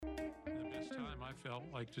I felt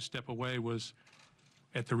like to step away was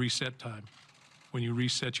at the reset time. When you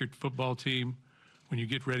reset your football team, when you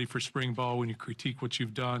get ready for spring ball, when you critique what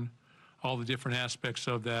you've done, all the different aspects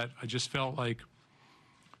of that, I just felt like,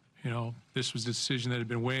 this was a decision that had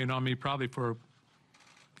been weighing on me probably for,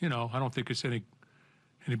 I don't think it's any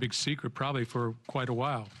big secret, probably for quite a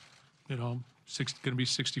while. Going to be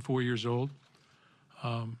 64 years old.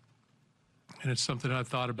 And it's something I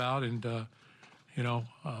thought about, and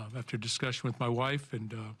after discussion with my wife,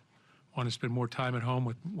 and want to spend more time at home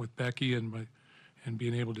with Becky and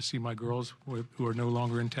being able to see my girls who are no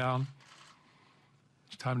longer in town.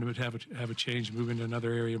 It's time to have a change, move into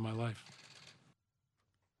another area of my life.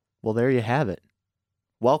 Well, there you have it.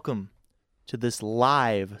 Welcome to this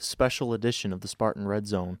live special edition of the Spartan Red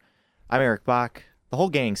Zone. I'm Eric Bach. The whole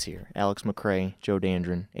gang's here. Alex McCray, Joe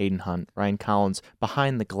Dandrin, Aiden Hunt, Ryan Collins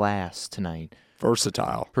behind the glass tonight.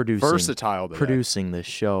 Versatile Producing this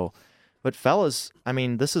show. But fellas,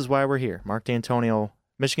 this is why we're here. Mark Dantonio,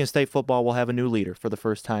 Michigan State football will have a new leader for the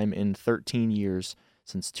first time in 13 years.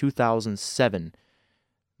 Since 2007,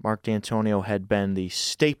 Mark Dantonio had been the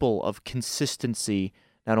staple of consistency,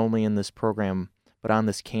 not only in this program, but on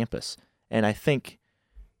this campus. And I think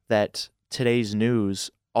that today's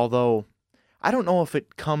news, although I don't know if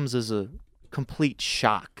it comes as a complete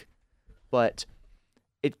shock, but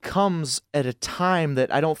it comes at a time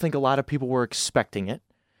that I don't think a lot of people were expecting it.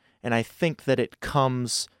 And I think that it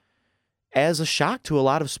comes as a shock to a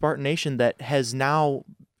lot of Spartan Nation that has now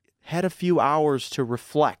had a few hours to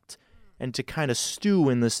reflect and to kind of stew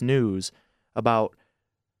in this news about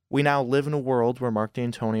we now live in a world where Mark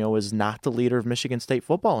Dantonio is not the leader of Michigan State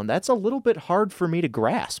football. And that's a little bit hard for me to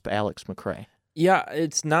grasp, Alex McCray. Yeah,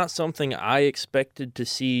 it's not something I expected to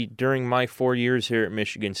see during my 4 years here at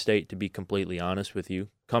Michigan State, to be completely honest with you.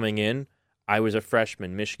 Coming in, I was a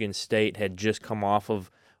freshman. Michigan State had just come off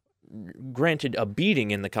of, granted, a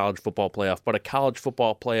beating in the college football playoff, but a college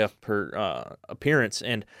football playoff appearance,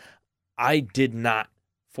 and I did not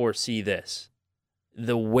foresee this.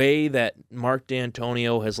 The way that Mark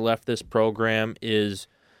Dantonio has left this program is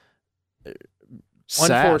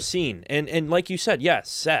unforeseen. And like you said, yes,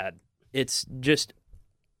 sad. It's just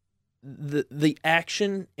the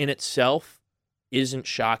action in itself isn't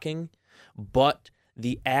shocking, but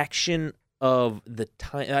the action of the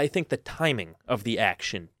time, I think the timing of the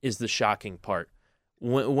action is the shocking part.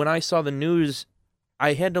 When I saw the news,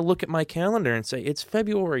 I had to look at my calendar and say, it's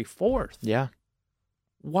February 4th. Yeah.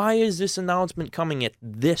 Why is this announcement coming at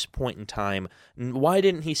this point in time? Why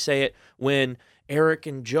didn't he say it when Eric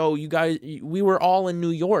and Joe, you guys, we were all in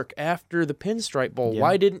New York after the Pinstripe Bowl? Yeah.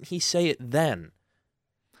 Why didn't he say it then?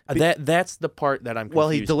 That's the part that I'm confused. Well,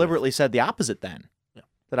 he deliberately said the opposite then,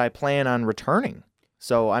 that I plan on returning.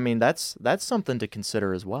 So, that's something to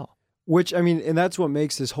consider as well. Which, and that's what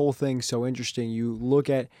makes this whole thing so interesting. You look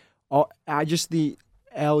at, Alex,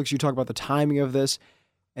 you talk about the timing of this,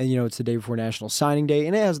 and, it's the day before National Signing Day,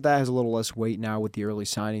 and that has a little less weight now with the early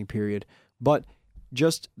signing period. But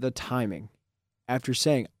just the timing, after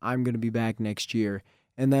saying, I'm going to be back next year,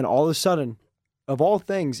 and then all of a sudden, of all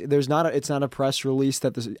things, it's not a press release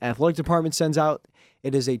that the athletic department sends out.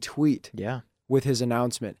 It is a tweet with his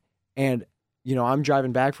announcement. And, I'm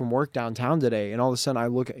driving back from work downtown today, and all of a sudden I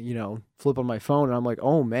look, flip on my phone, and I'm like,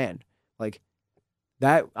 oh, man,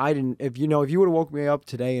 that I didn't. If you would have woke me up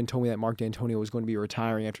today and told me that Mark Dantonio was going to be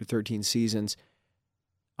retiring after 13 seasons,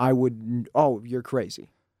 I would. Oh, you're crazy.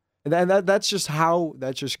 And that's just how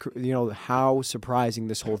how surprising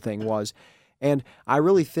this whole thing was, and I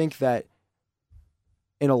really think that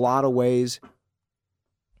in a lot of ways,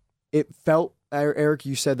 it felt. Eric,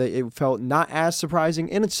 you said that it felt not as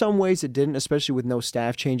surprising, and in some ways it didn't, especially with no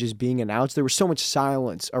staff changes being announced. There was so much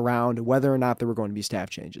silence around whether or not there were going to be staff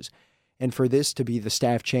changes. And for this to be the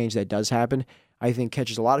staff change that does happen, I think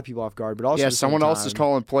catches a lot of people off guard. But also, someone else is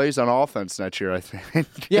calling plays on offense next year, I think.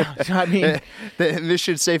 Yeah, the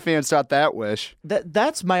Michigan State fans got that wish.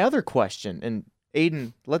 That's my other question. And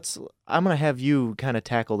Aiden, I'm going to have you kind of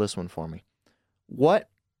tackle this one for me. What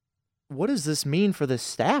does this mean for the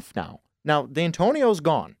staff now? Now, Dantonio's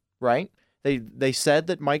gone, right? They said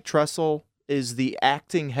that Mike Tressel is the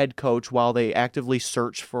acting head coach while they actively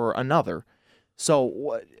search for another.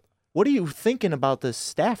 So what are you thinking about this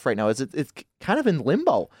staff right now? It's kind of in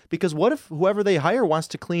limbo, because what if whoever they hire wants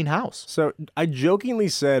to clean house? So I jokingly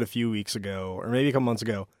said a few weeks ago, or maybe a couple months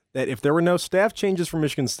ago, that if there were no staff changes for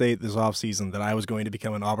Michigan State this offseason, that I was going to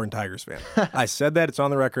become an Auburn Tigers fan. I said that. It's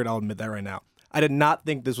on the record. I'll admit that right now. I did not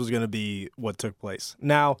think this was going to be what took place.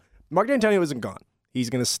 Now, Mark Dantonio isn't gone. He's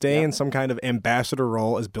going to stay in some kind of ambassador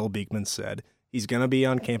role, as Bill Beekman said. He's going to be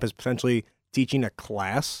on campus potentially teaching a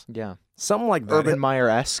class. Yeah. something like that. Urban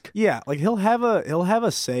Meyer-esque. Yeah, like he'll have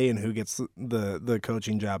a say in who gets the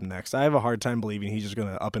coaching job next. I have a hard time believing he's just going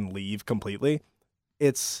to up and leave completely.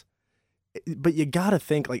 But you got to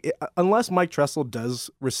think unless Mike Tressel does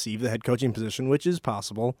receive the head coaching position, which is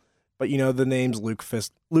possible. But the names Luke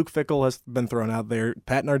Fickell has been thrown out there.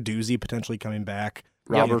 Pat Narduzzi potentially coming back.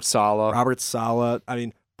 Robert Saleh. Robert Saleh. I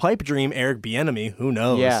mean, pipe dream Eric Bieniemy. Who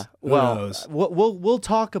knows? Yeah. Who Well, knows? we'll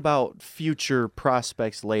talk about future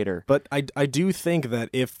prospects later. But I do think that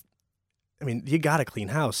you got to clean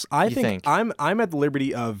house. You think? I'm at the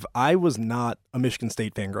liberty of I was not a Michigan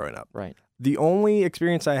State fan growing up. Right. The only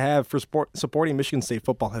experience I have for supporting Michigan State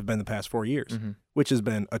football have been the past 4 years, which has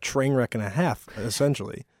been a train wreck and a half,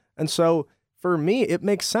 essentially. And so for me, it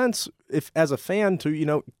makes sense if as a fan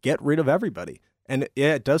to get rid of everybody. And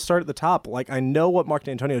yeah, it does start at the top. Like I know what Mark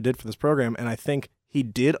D'Antonio did for this program, and I think he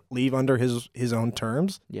did leave under his own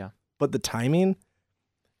terms. Yeah. But the timing,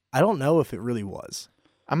 I don't know if it really was.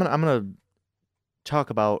 I'm gonna talk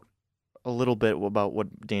about a little bit about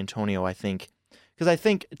what D'Antonio, I think, because I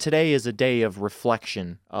think today is a day of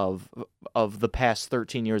reflection of the past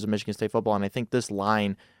 13 years of Michigan State football, and I think this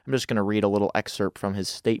line, I'm just going to read a little excerpt from his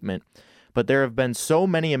statement. But there have been so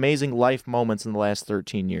many amazing life moments in the last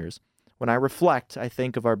 13 years. When I reflect, I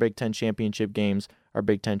think of our Big Ten championship games, our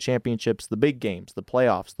Big Ten championships, the big games, the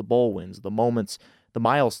playoffs, the bowl wins, the moments, the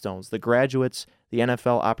milestones, the graduates, the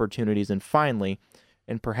NFL opportunities, and finally,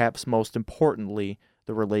 and perhaps most importantly,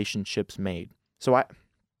 the relationships made. So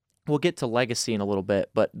we'll get to legacy in a little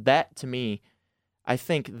bit, but that to me, I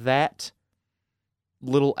think that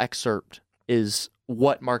little excerpt is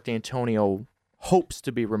what Mark D'Antonio hopes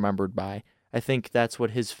to be remembered by. I think that's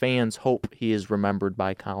what his fans hope he is remembered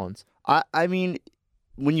by, Collins. I mean,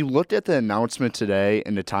 when you looked at the announcement today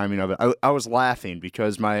and the timing of it, I was laughing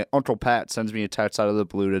because my Uncle Pat sends me a text out of the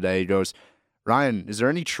blue today. He goes, Ryan, is there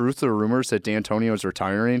any truth to the rumors that D'Antonio is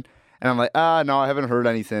retiring? And I'm like, no, I haven't heard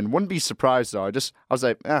anything. Wouldn't be surprised, though. I was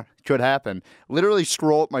like, could happen. Literally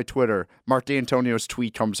scroll up my Twitter. Mark D'Antonio's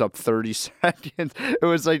tweet comes up 30 seconds. It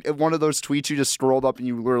was like one of those tweets you just scrolled up and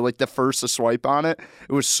you were like the first to swipe on it.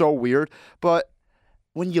 It was so weird. But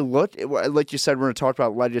when you look, like you said, we're going to talk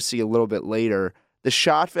about legacy a little bit later. The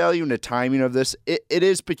shot value and the timing of this, it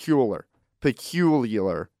is peculiar.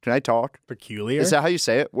 Peculiar. Can I talk? Peculiar? Is that how you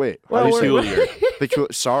say it? Wait. Well, peculiar.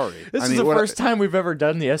 Sorry. This is the first time we've ever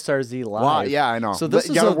done the SRZ live. Wow, yeah, I know. So this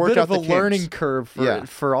is a bit of a learning curve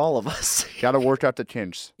for all of us. Got to work out the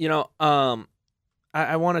kinks. I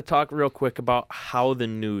want to talk real quick about how the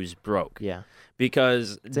news broke. Yeah.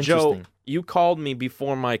 Because, It's Joe, interesting. you called me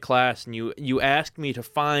before my class, and you asked me to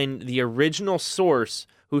find the original source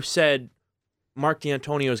who said Mark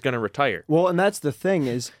D'Antonio is going to retire. Well, and that's the thing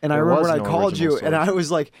is, and I There remember was when I no called original you, and source. I was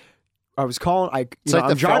like, I was calling, like I'm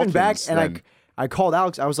the driving back, Falcons, and then. I called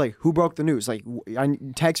Alex. I was like, who broke the news? Like,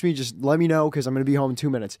 text me, just let me know because I'm going to be home in 2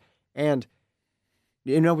 minutes. And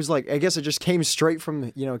it was like, I guess it just came straight from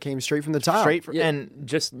the top. And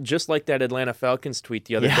just like that Atlanta Falcons tweet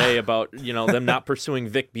the other day about them not pursuing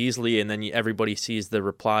Vic Beasley, and then everybody sees the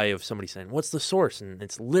reply of somebody saying, "What's the source?" And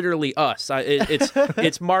it's literally us.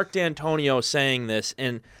 It's Mark D'Antonio saying this,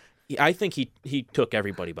 and I think he took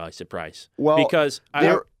everybody by surprise. Well, because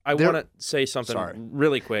I want to say something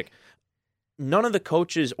really quick. None of the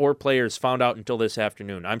coaches or players found out until this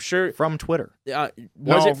afternoon. I'm sure From Twitter. was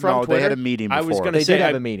it from Twitter? They had a meeting before. I was going to They say did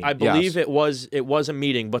have a meeting. I believe Yes. it was a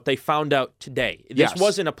meeting, but they found out today. This Yes.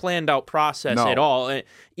 wasn't a planned out process No. at all.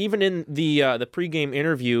 Even in the pregame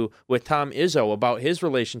interview with Tom Izzo about his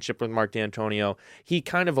relationship with Mark D'Antonio, he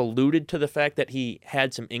kind of alluded to the fact that he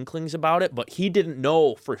had some inklings about it, but he didn't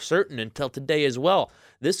know for certain until today as well.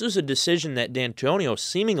 This was a decision that D'Antonio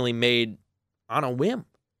seemingly made on a whim.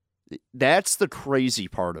 That's the crazy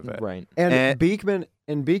part of it. Right. And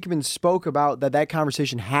Beekman spoke about that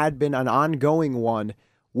conversation had been an ongoing one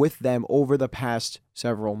with them over the past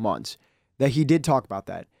several months. That he did talk about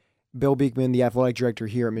that. Bill Beekman, the athletic director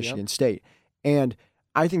here at Michigan State. And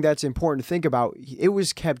I think that's important to think about. It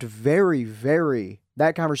was kept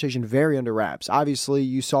that conversation very under wraps. Obviously,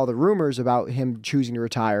 you saw the rumors about him choosing to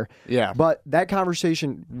retire. Yeah. But that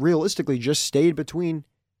conversation realistically just stayed between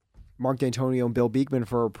Mark D'Antonio and Bill Beekman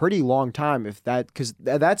for a pretty long time, because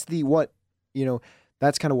that's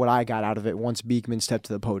that's kind of what I got out of it once Beekman stepped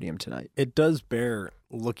to the podium tonight. It does bear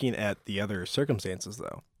looking at the other circumstances,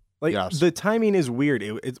 though. Like, Yes. the timing is weird.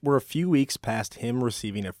 We're a few weeks past him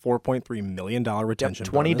receiving a $4.3 million retention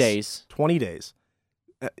 20 bonus. days. 20 days.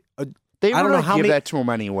 They I don't were know going how to give many- that to him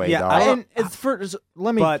anyway, Yeah, though. And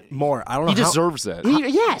let me. But more. I don't know He how. deserves it.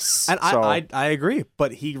 Yes. And So- I agree.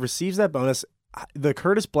 But he receives that bonus the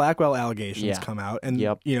Curtis Blackwell allegations Yeah. come out, and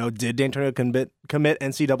Yep. did D'Antonio commit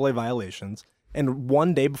NCAA violations? And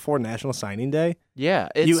one day before National Signing Day, Yeah,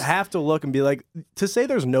 you have to look and be like, to say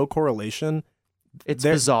there's no correlation. it's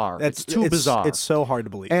there- bizarre. It's too bizarre. It's so hard to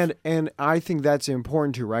believe. And I think that's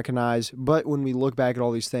important to recognize. But when we look back at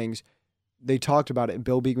all these things, they talked about it.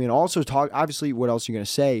 Bill Beekman also talked, obviously, what else are you going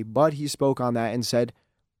to say? But he spoke on that and said,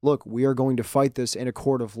 look, we are going to fight this in a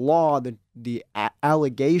court of law. The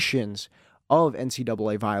allegations of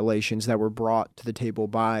NCAA violations that were brought to the table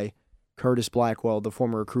by Curtis Blackwell, the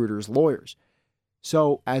former recruiter's lawyers.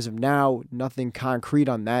 So as of now, nothing concrete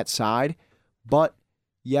on that side. But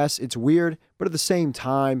yes, it's weird. But at the same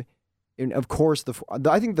time, and of course,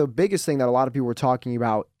 I think the biggest thing that a lot of people were talking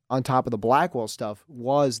about on top of the Blackwell stuff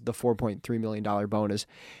was the $4.3 million bonus.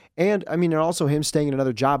 And, I mean, and also him staying in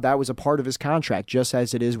another job, that was a part of his contract, just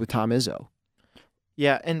as it is with Tom Izzo.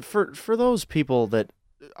 Yeah, and for those people that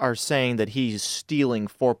are saying that he's stealing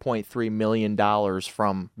 $4.3 million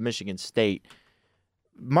from Michigan State,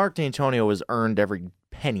 Mark D'Antonio has earned every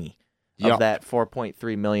penny of that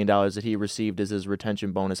 $4.3 million that he received as his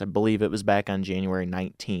retention bonus. I believe it was back on January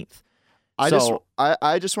 19th. I just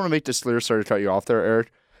want to make this clear. Sorry to cut you off there,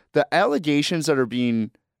 Eric. The allegations that are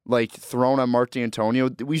being thrown on Mark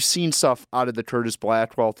D'Antonio, we've seen stuff out of the Curtis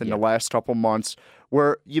Blackwell in the last couple months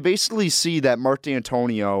where you basically see that Mark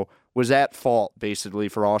D'Antonio was at fault basically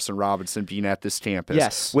for Austin Robinson being at this campus.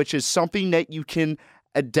 Yes. Which is something that you can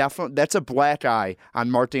definitely, that's a black eye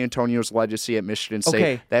on Mark D'Antonio's legacy at Michigan State.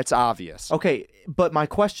 Okay. That's obvious. Okay, but my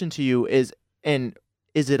question to you is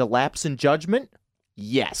it a lapse in judgment?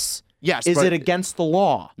 Yes. Yes. Is but it against the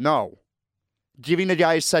law? No. Giving a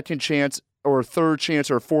guy a second chance or a third chance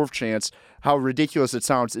or a fourth chance, how ridiculous it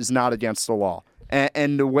sounds, is not against the law.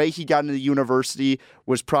 And the way he got into the university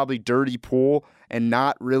was probably dirty pool and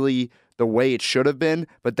not really the way it should have been.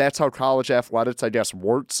 But that's how college athletics, I guess,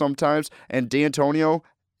 works sometimes. And D'Antonio,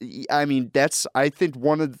 I mean, that's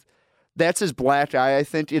his black eye, I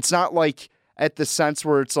think. It's not like at the sense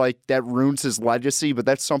where it's like that ruins his legacy, but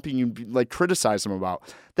that's something you criticize him about.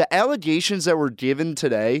 The allegations that were given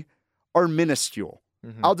today are minuscule.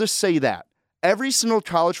 Mm-hmm. I'll just say that. Every single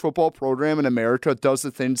college football program in America does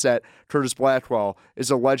the things that Curtis Blackwell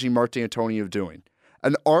is alleging Mark D'Antonio of doing.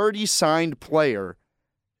 An already signed player's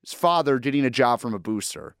father getting a job from a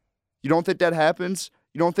booster. You don't think that happens?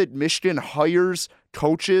 You don't think Michigan hires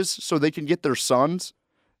coaches so they can get their sons?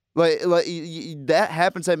 That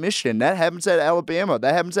happens at Michigan. That happens at Alabama.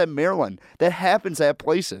 That happens at Maryland. That happens at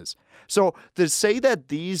places. So to say that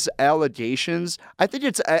these allegations, I think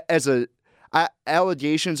it's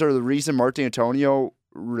allegations are the reason Mark D'Antonio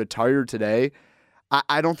retired today.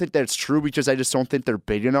 I don't think that's true because I just don't think they're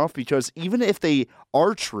big enough. Because even if they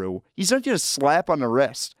are true, he's not going to slap on the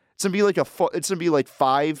wrist. It's going to be like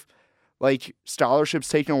 5 scholarships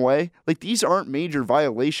taken away. These aren't major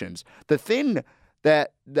violations. The thing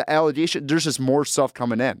that the allegation, there's just more stuff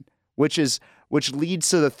coming in, which leads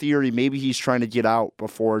to the theory maybe he's trying to get out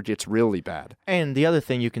before it gets really bad. And the other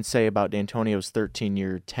thing you can say about D'Antonio's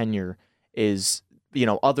 13-year tenure is,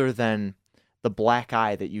 other than the black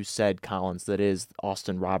eye that you said, Collins, that is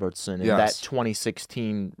Austin Robertson and Yes. that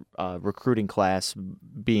 2016 recruiting class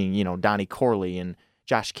being, Donnie Corley and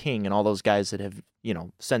Josh King and all those guys that have,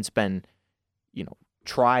 since been,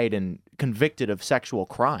 tried and convicted of sexual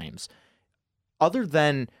crimes. Other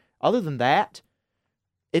than that,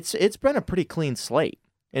 it's been a pretty clean slate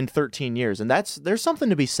in 13 years, and there's something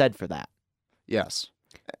to be said for that. Yes.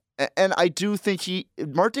 And I do think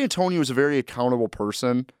Mark D'Antonio is a very accountable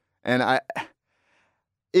person, and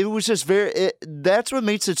it was just that's what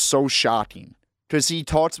makes it so shocking, because he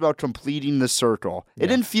talks about completing the circle. It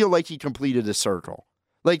didn't feel like he completed the circle.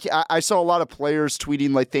 I saw a lot of players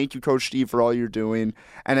tweeting, thank you, Coach Steve, for all you're doing,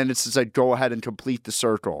 and then it's just go ahead and complete the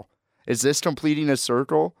circle. Is this completing a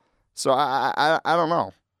circle? So I don't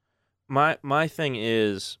know. My thing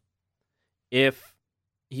is, if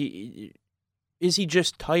is he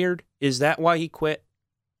just tired? Is that why he quit?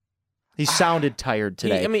 He sounded tired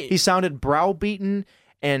today. He sounded browbeaten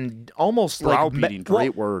and almost browbeaten.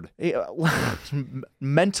 Great word.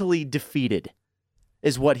 Mentally defeated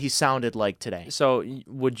is what he sounded like today. So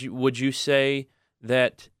would you say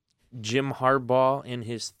that Jim Harbaugh in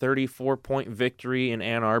his 34-point victory in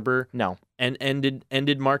Ann Arbor No. and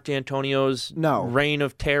ended Mark D'Antonio's reign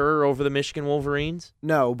of terror over the Michigan Wolverines?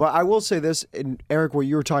 No, but I will say this, and Eric, what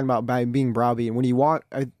you were talking about by being browbeaten, when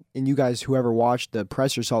and you guys, whoever watched the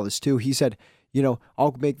presser saw this too, he said,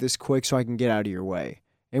 I'll make this quick so I can get out of your way.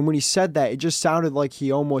 And when he said that, it just sounded like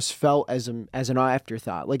he almost felt as an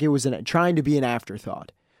afterthought, like it was trying to be an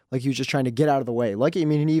afterthought. Like he was just trying to get out of the way. Like, I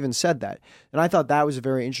mean, he even said that. And I thought that was a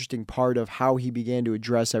very interesting part of how he began to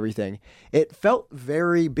address everything. It felt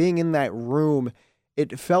being in that room,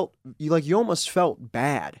 it felt like you almost felt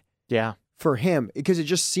bad Yeah. for him because it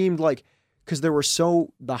just seemed like, because there were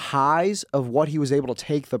the highs of what he was able to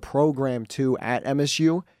take the program to at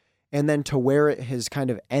MSU and then to where it has kind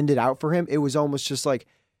of ended out for him. It was almost just like,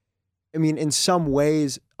 I mean, in some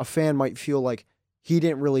ways, a fan might feel like he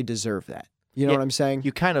didn't really deserve that. You know Yeah, what I'm saying?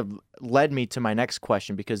 You kind of led me to my next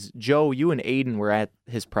question because, Joe, you and Aiden were at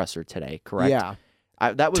his presser today, correct? Yeah.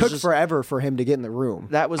 That was Took just, forever for him to get in the room.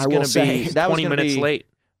 that was I going will to say. be that was 20 gonna minutes be, late.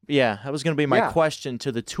 Yeah, that was going to be my Yeah. question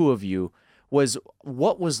to the two of you was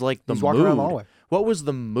what was like the He's walking around the mood? hallway. What was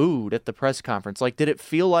the mood at the press conference? Like, did it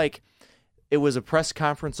feel like it was a press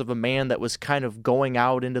conference of a man that was kind of going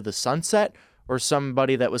out into the sunset or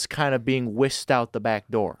somebody that was kind of being whisked out the back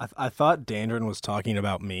door? I thought Dandrin was talking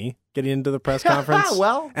about me getting into the press conference.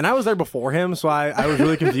 Well. And I was there before him, so I was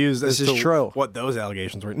really confused This as is to true. what those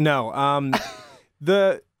allegations were. No,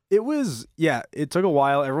 it took a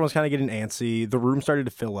while. Everyone was kind of getting antsy. The room started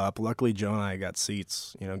to fill up. Luckily, Joe and I got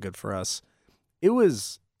seats. Good for us. It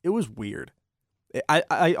was weird.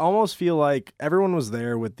 I almost feel like everyone was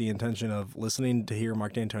there with the intention of listening to hear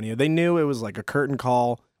Mark D'Antonio. They knew it was like a curtain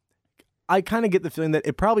call. I kind of get the feeling that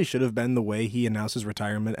it probably should have been the way he announced his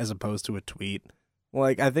retirement as opposed to a tweet.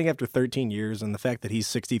 Like, I think after 13 years and the fact that he's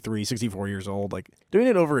 63, 64 years old, like, doing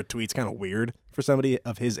it over a tweet's kind of weird for somebody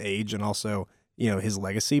of his age and also, his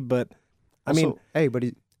legacy. But, I mean, hey, but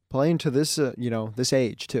he playing to this, this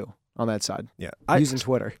age too on that side. yeah, Using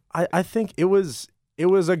Twitter. I think it was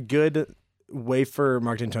a good way for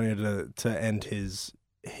Mark D'Antonio to end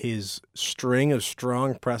his string of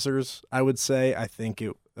strong pressers. I would say. I think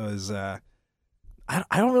it was. I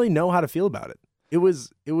don't really know how to feel about it. It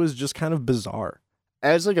was just kind of bizarre.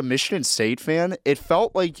 As like a Michigan State fan, it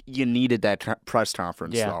felt like you needed that press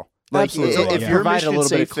conference, Yeah. though. Like, Absolutely. if Yeah. you're a Provided a Michigan little bit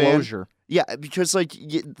State of fan, closure. yeah, because like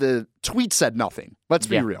the tweet said nothing. Let's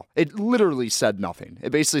be Yeah. real. It literally said nothing. It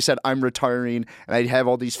basically said, I'm retiring, and I'd have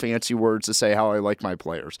all these fancy words to say how I like my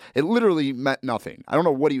players. It literally meant nothing. I don't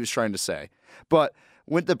know what he was trying to say. But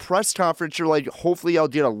with the press conference, you're like, hopefully I'll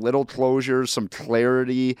get a little closure, some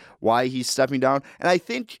clarity, why he's stepping down. And I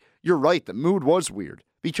think you're right. The mood was weird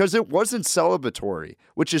because it wasn't celebratory,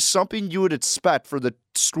 which is something you would expect for the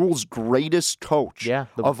school's greatest coach Yeah,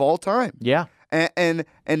 of all time. Yeah. And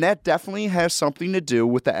that definitely has something to do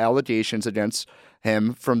with the allegations against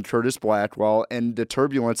him from Curtis Blackwell and the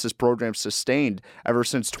turbulence this program sustained ever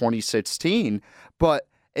since 2016. But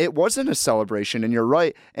it wasn't a celebration, and you're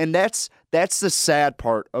right. And that's the sad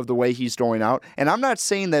part of the way he's going out. And I'm not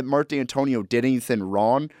saying that Mark D'Antonio did anything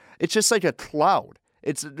wrong. It's just like a cloud.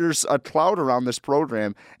 There's a cloud around this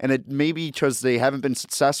program, and it may be because they haven't been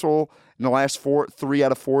successful in the last 3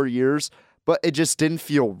 out of 4 years, but it just didn't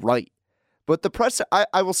feel right. But the press,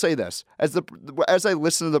 I will say this: as I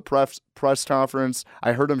listened to the press conference,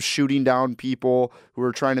 I heard him shooting down people who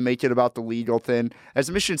were trying to make it about the legal thing. As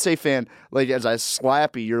a Michigan State fan, like as a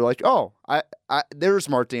Slappy, you're like, oh, there's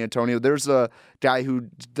Mark D'Antonio. There's a guy who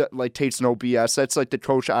like takes no BS. That's like the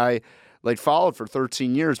coach I like followed for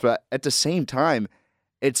 13 years. But at the same time,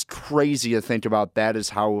 it's crazy to think about that is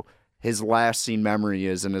how his lasting memory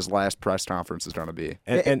is and his last press conference is going to be.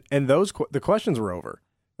 And the questions were over.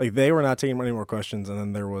 Like, they were not taking any more questions, and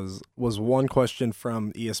then there was one question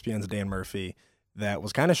from ESPN's Dan Murphy that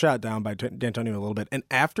was kind of shot down by D'Antonio a little bit. And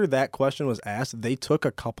after that question was asked, they took a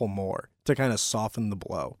couple more to kind of soften the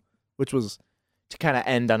blow, which was To kind of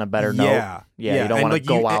end on a better note. Yeah. You don't And, want to like,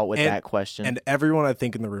 go out with and- that question. and everyone I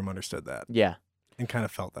think in the room understood that yeah. and kind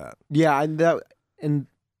of felt that. Yeah, and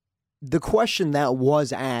the question that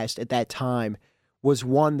was asked at that time was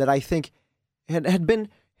one that I think had been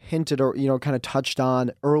hinted or kind of touched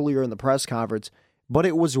on earlier in the press conference, but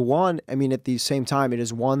it was one. I mean, at the same time, it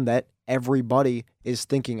is one that everybody is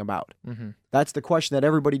thinking about. Mm-hmm. That's the question that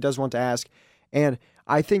everybody does want to ask, and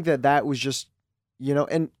I think that was just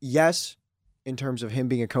and yes, in terms of him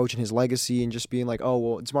being a coach and his legacy and just being like, oh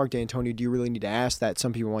well, it's Mark D'Antonio. Do you really need to ask that?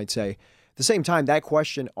 Some people might say. At the same time, that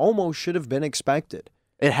question almost should have been expected.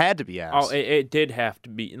 It had to be asked. Oh, it did have to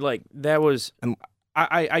be. Like, that was.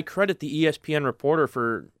 I credit the ESPN reporter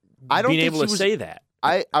for I don't being think able to he was- say that.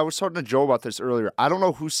 I was talking to Joe about this earlier. I don't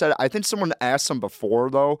know who said it. I think someone asked him before,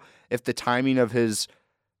 though, if the timing of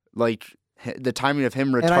the timing of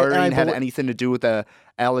him retiring had anything to do with the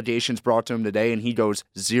allegations brought to him today, and he goes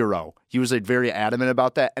 0. He was like very adamant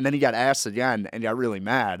about that, and then he got asked again and got really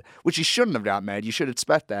mad, which he shouldn't have got mad. You should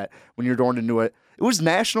expect that when you're going into it. It was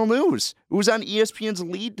national news. It was on ESPN's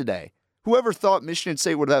lead today. Whoever thought Michigan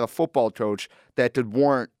State would have a football coach that could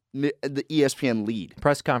warrant the ESPN lead.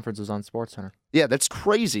 Press conference was on SportsCenter. Yeah, that's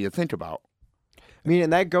crazy to think about. I mean,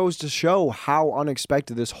 and that goes to show how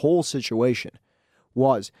unexpected this whole situation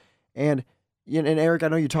was. And Eric, I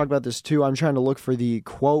know you talked about this too. I'm trying to look for the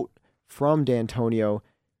quote from D'Antonio.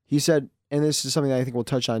 He said, and this is something that I think we'll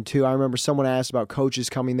touch on too. I remember someone asked about coaches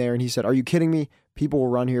coming there, and he said, "Are you kidding me? People will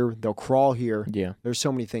run here. They'll crawl here. Yeah. There's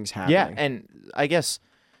so many things happening." Yeah, and I guess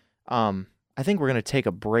I think we're going to take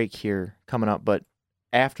a break here coming up, but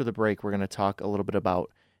after the break, we're going to talk a little bit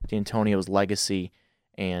about D'Antonio's legacy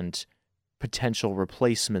and potential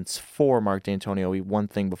replacements for Mark D'Antonio. One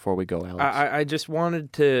thing before we go, Alex. I just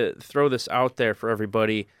wanted to throw this out there for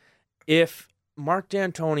everybody. If Mark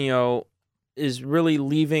D'Antonio is really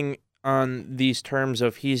leaving on these terms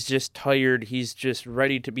of he's just tired, he's just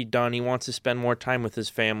ready to be done, he wants to spend more time with his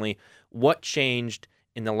family, what changed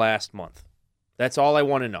in the last month? That's all I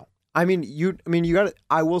want to know. I mean, you got to,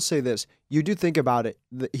 I will say this. You do think about it.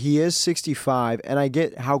 He is 65, and I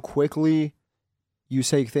get how quickly you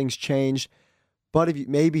say things changed, but if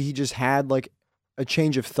maybe he just had like a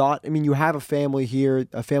change of thought. I mean, you have a family here,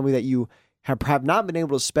 a family that you have not been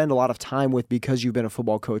able to spend a lot of time with because you've been a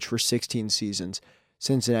football coach for 16 seasons,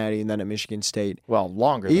 Cincinnati and then at Michigan State. Well,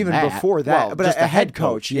 longer than even that. before that, Well, but just a head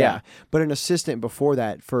coach, yeah. But an assistant before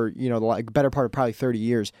that for the better part of probably 30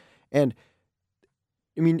 years. And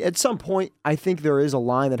I mean, at some point, I think there is a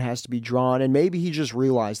line that has to be drawn, and maybe he just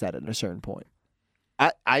realized that at a certain point.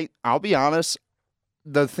 I'll be honest.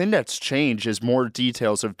 The thing that's changed is more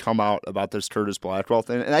details have come out about this Curtis Blackwell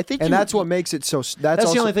thing, and I think, that's what makes it so. That's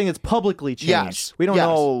also the only thing that's publicly changed. Yes. We don't Yes.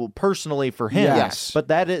 know personally for him. Yes. But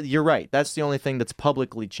that is, you're right. That's the only thing that's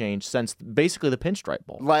publicly changed since basically the Pinstripe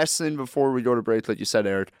Bowl. Last thing before we go to break, like you said,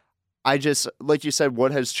 Eric, I just like you said,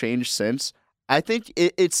 what has changed since? I think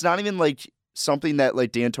it's not even like something that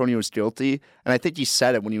like D'Antonio is guilty, and I think he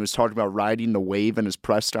said it when he was talking about riding the wave in his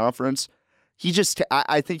press conference.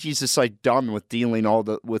 I think he's just like done with dealing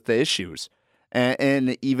with the issues,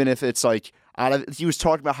 and even if it's like he was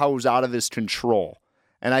talking about how it was out of his control,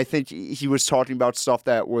 and I think he was talking about stuff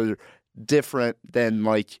that were different than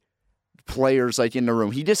like players like in the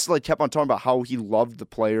room. He just like kept on talking about how he loved the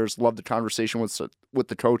players, loved the conversation with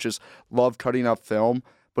the coaches, loved cutting up film,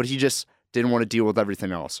 but he just didn't want to deal with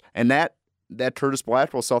everything else, and that Curtis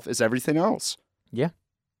Blackwell stuff is everything else. Yeah.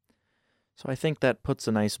 So I think that puts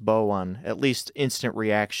a nice bow on at least instant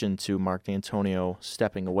reaction to Mark D'Antonio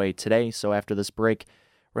stepping away today. So after this break,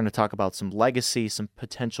 we're going to talk about some legacy, some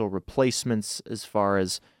potential replacements as far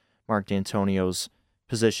as Mark D'Antonio's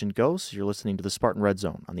position goes. You're listening to the Spartan Red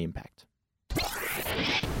Zone on The Impact.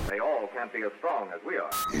 They all can't be as strong as we are.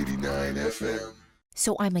 89 FM.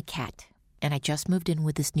 So I'm a cat, and I just moved in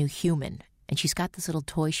with this new human, and she's got this little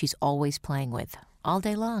toy she's always playing with, all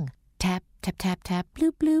day long. Tap, tap, tap, tap,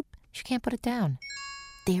 bloop, bloop. She can't put it down.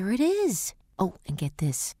 There it is. Oh, and get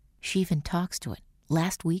this. She even talks to it.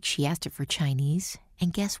 Last week, she asked it for Chinese,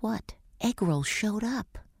 and guess what? Egg rolls showed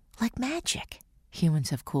up. Like magic.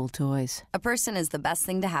 Humans have cool toys. A person is the best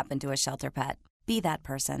thing to happen to a shelter pet. Be that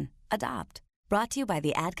person. Adopt. Brought to you by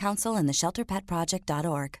the Ad Council and the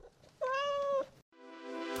ShelterPetProject.org.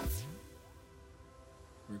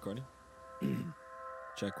 Recording?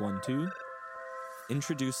 Check 1, 2.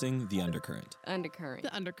 Introducing The Undercurrent. Undercurrent.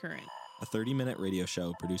 The Undercurrent. A 30-minute radio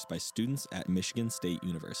show produced by students at Michigan State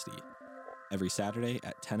University. Every Saturday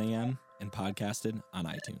at 10 a.m. and podcasted on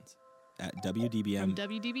iTunes. At WDBM. From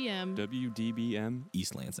WDBM. WDBM.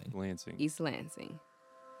 East Lansing. East Lansing.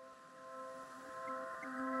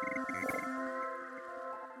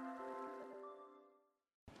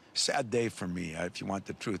 Sad day for me, if you want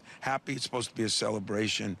the truth. Happy, it's supposed to be a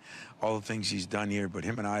celebration, all the things he's done here, but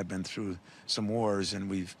him and I have been through some wars, and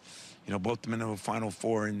we've, both been in the Final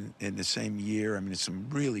Four in the same year. I mean, it's some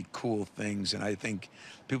really cool things, and I think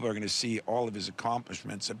people are going to see all of his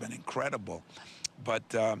accomplishments have been incredible.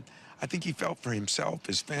 But I think he felt for himself,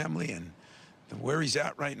 his family, and where he's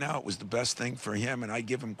at right now, it was the best thing for him, and I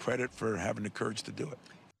give him credit for having the courage to do it.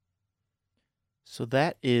 So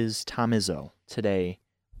that is Tom Izzo today,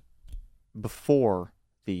 before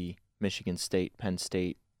the Michigan State-Penn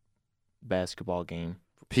State basketball game.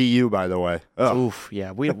 PU, by the way. Ugh. Oof,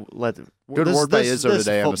 yeah. Good work by Izzo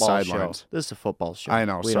today on the sidelines. This is a football show. I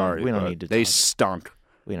know, sorry. We don't need to They talk. stunk.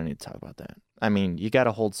 We don't need to talk about that. I mean, you got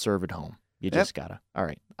to hold serve at home. You just got to. All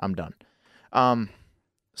right, I'm done.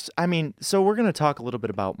 So we're going to talk a little bit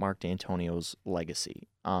about Mark D'Antonio's legacy.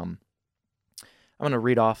 I'm going to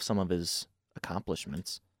read off some of his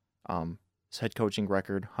accomplishments. His head coaching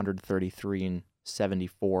record,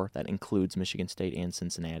 133-74. That includes Michigan State and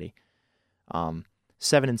Cincinnati.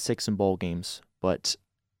 7-6 in bowl games, but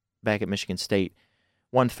back at Michigan State,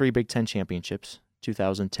 won 3 Big Ten championships,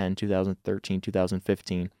 2010, 2013,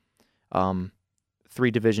 2015.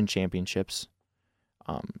 3 division championships.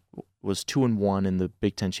 Was 2-1 in the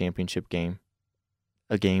Big Ten championship game,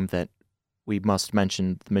 a game that we must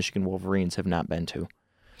mention the Michigan Wolverines have not been to.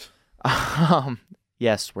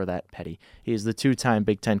 Yes, we're that petty. He is the 2-time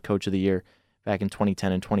Big Ten Coach of the Year back in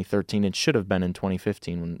 2010 and 2013, and should have been in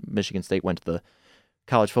 2015 when Michigan State went to the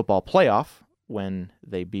college football playoff when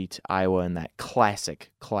they beat Iowa in that classic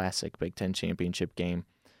Big Ten championship game.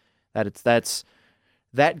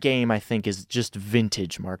 That game, I think, is just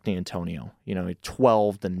vintage Mark D'Antonio.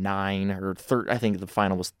 12-9 or I think the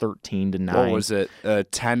final was 13-9. What was it? A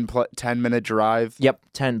 10-minute drive? Yep,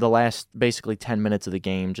 the last basically 10 minutes of the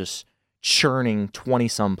game, just churning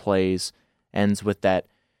 20-some plays, ends with that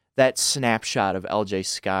snapshot of L.J.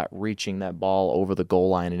 Scott reaching that ball over the goal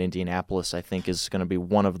line in Indianapolis. I think is going to be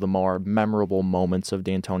one of the more memorable moments of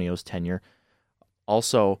D'Antonio's tenure.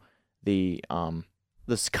 Also, the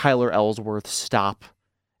Kyler Ellsworth stop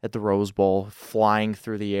at the Rose Bowl, flying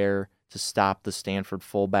through the air to stop the Stanford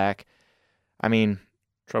fullback. I mean,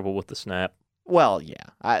 trouble with the snap. Well, yeah,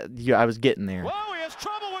 I was getting there. Whoa, he has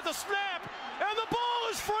trouble with the snap, and the ball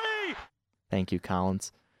is free. Thank you,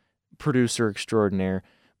 Collins, producer extraordinaire.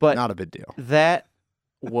 But not a big deal. That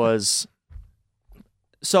was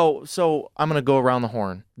so. I'm gonna go around the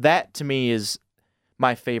horn. That to me is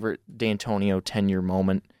my favorite D'Antonio tenure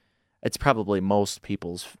moment. It's probably most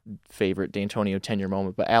people's favorite D'Antonio tenure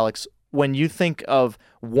moment. But Alex, when you think of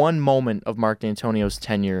one moment of Mark D'Antonio's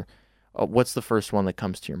tenure, what's the first one that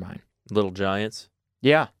comes to your mind? Little Giants.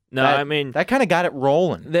 Yeah. No, I mean that kind of got it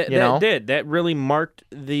rolling. That did. That really marked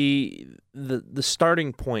the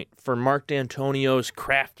starting point for Mark D'Antonio's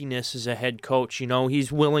craftiness as a head coach.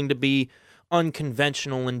 He's willing to be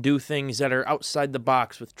unconventional and do things that are outside the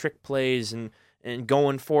box with trick plays and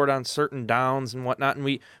going for it on certain downs and whatnot. And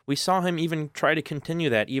we saw him even try to continue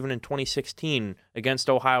that even in 2016 against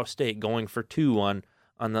Ohio State, going for 2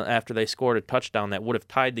 after they scored a touchdown that would have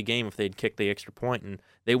tied the game if they'd kicked the extra point, and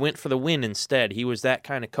they went for the win instead. He was that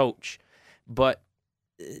kind of coach. But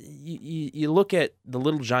you look at the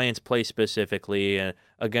Little Giants play specifically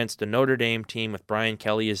against a Notre Dame team with Brian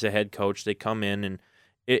Kelly as the head coach. They come in, and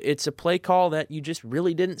it's a play call that you just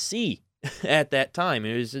really didn't see at that time.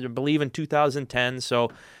 It was, I believe, in 2010.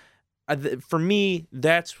 So for me,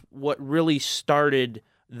 that's what really started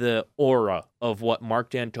the aura of what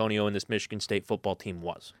Mark D'Antonio and this Michigan State football team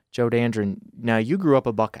was. Joe Dandrin, now you grew up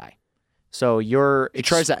a Buckeye, so he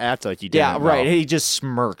tries to act like he didn't. Yeah, right. He just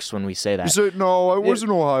smirks when we say that. He said, "No, I was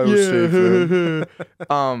an Ohio State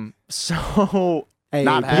fan." So hey,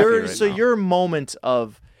 not happy right so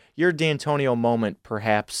now. Your D'Antonio moment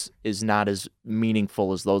perhaps is not as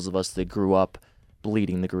meaningful as those of us that grew up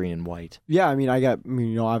bleeding the green and white. Yeah,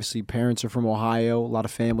 obviously parents are from Ohio. A lot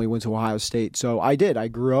of family went to Ohio State. So I did. I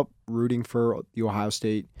grew up rooting for the Ohio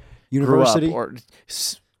State University. Grew up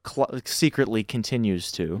or secretly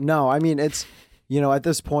continues to. No, it's, at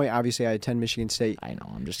this point, obviously I attend Michigan State. I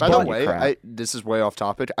know. I'm just By the way, this is way off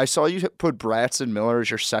topic. I saw you put Braxton Miller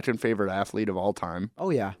as your second favorite athlete of all time.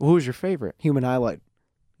 Oh, yeah. Who's your favorite? Human highlight.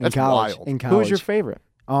 That's wild. In college. Who's your favorite?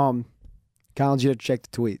 Collins, you have to check the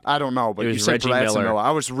tweet. I don't know, but you said Reggie Braxton Miller.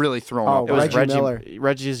 I was really thrown up. It was Reggie Miller.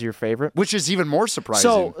 Reggie's your favorite? Which is even more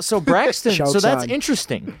surprising. So Braxton, so that's on.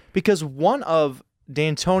 interesting because one of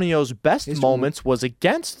D'Antonio's best moments was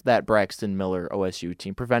against that Braxton Miller OSU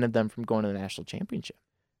team, prevented them from going to the national championship.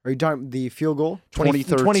 Are you talking the field goal?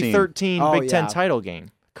 2013 Big Ten title game.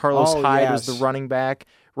 Carlos Hyde was the running back.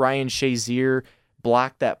 Ryan Shazier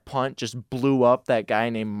blocked that punt, just blew up that guy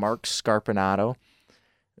named Mark Scarpinato.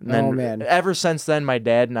 And then, man. Ever since then, my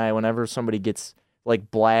dad and I, whenever somebody gets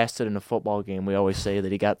blasted in a football game, we always say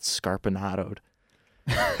that he got Scarpinatoed.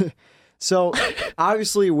 So,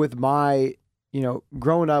 obviously, with my,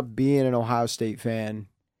 growing up being an Ohio State fan,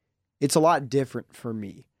 it's a lot different for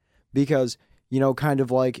me because, I'll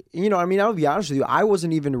be honest with you, I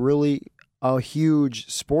wasn't even really a huge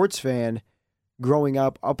sports fan growing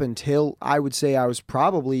up until I would say I was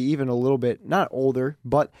probably even a little bit, not older,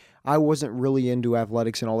 but I wasn't really into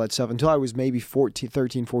athletics and all that stuff until I was maybe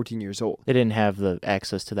 13, 14 years old. They didn't have the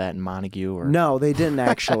access to that in Montague? Or No, they didn't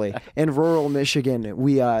actually. In rural Michigan,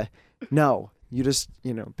 we, no, you just,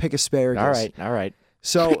 pick asparagus. All right.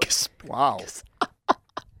 So, wow. It's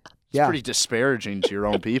yeah. pretty disparaging to your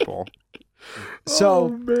own people. So, oh,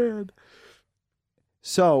 man.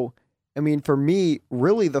 So, for me,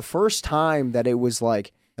 really the first time that it was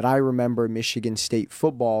that I remember Michigan State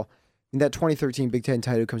football, and that 2013 Big Ten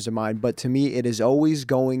title comes to mind, but to me, it is always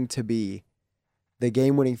going to be the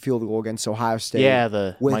game-winning field goal against Ohio State. Yeah,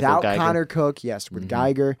 without Michael Geiger. Connor Cook, yes, with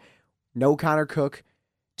Geiger, no Connor Cook.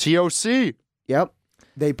 TOC. Yep.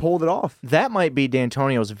 They pulled it off. That might be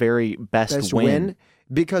D'Antonio's very best win.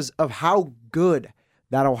 Because of how good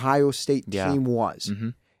that Ohio State Yeah. team was. Mm-hmm.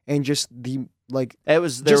 And just the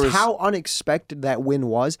how unexpected that win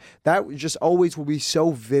was. That just always will be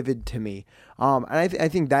so vivid to me. And I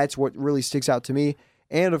think that's what really sticks out to me.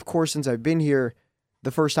 And of course, since I've been here,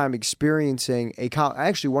 the first time experiencing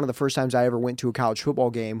actually one of the first times I ever went to a college football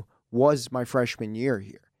game was my freshman year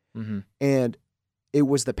here. Mm-hmm. And it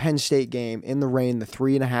was the Penn State game in the rain, the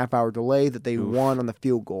 3.5-hour delay that they won on the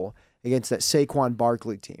field goal against that Saquon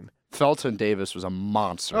Barkley team. Felton Davis was a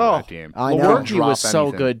monster in Oh, that game. I know. Lewerke was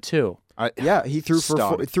so good too. Yeah, he threw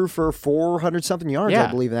for 400 something yards, I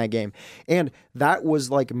believe, in that game. And that was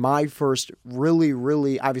like my first really,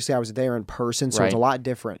 really, obviously I was there in person, so it's a lot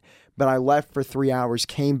different. But I left for 3 hours,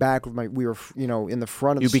 came back with we were, in the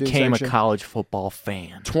front of the student became section. a college football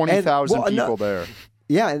fan. 20,000 people there.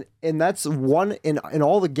 Yeah, and that's one in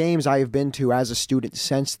all the games I have been to as a student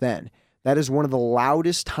since then. That is one of the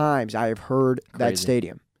loudest times I have heard that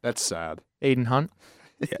stadium. That's sad. Aiden Hunt.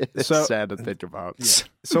 It's So- sad to think about. Yeah.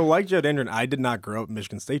 So like Joe Dendron, I did not grow up a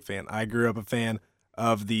Michigan State fan. I grew up a fan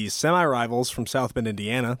of the semi-rivals from South Bend,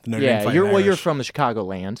 Indiana. The Notre Dame Yeah, Fighting you're Irish. from the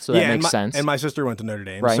Chicagoland, so that makes sense. And my sister went to Notre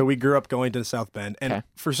Dame, Right. so we grew up going to South Bend. And Okay.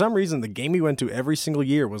 for some reason, the game we went to every single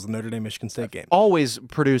year was the Notre Dame Michigan State game. Always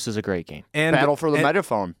produces a great game. And Battle for the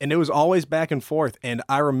megaphone. And it was always back and forth. And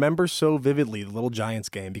I remember so vividly the Little Giants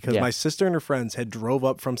game because Yeah. my sister and her friends had drove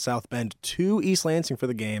up from South Bend to East Lansing for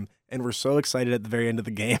the game and were so excited at the very end of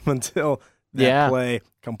the game until that play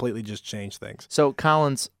completely just changed things. So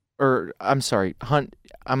Hunt, I'm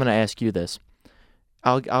going to ask you this.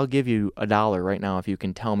 I'll give you $1 right now if you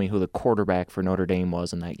can tell me who the quarterback for Notre Dame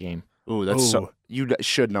was in that game. Ooh, that's so. You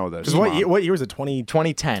should know this. Because what year was it?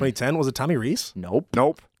 2010. 2010? Was it Tommy Reese?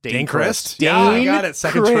 Nope. Dane Christ? Dane Yeah, I got it.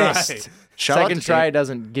 Second Christ. try. Second try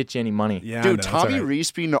doesn't get you any money. Yeah, Dude, no, Tommy it's all right.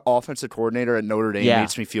 Reese being the offensive coordinator at Notre Dame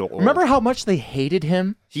makes me feel old. Remember how much they hated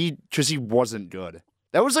him? Because he wasn't good.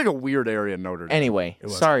 That was like a weird area in Notre Dame. Anyway,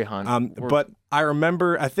 sorry, Hunt. But I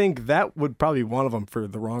remember, I think that would probably be one of them for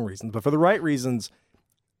the wrong reasons. But for the right reasons,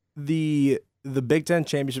 the Big Ten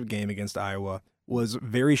championship game against Iowa was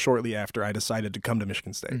very shortly after I decided to come to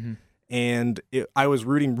Michigan State. Mm-hmm. And I was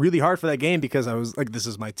rooting really hard for that game because I was like, this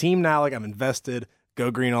is my team now. Like, I'm invested.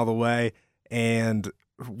 Go green all the way. And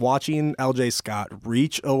watching LJ Scott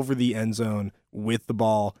reach over the end zone with the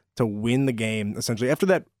ball to win the game, essentially, after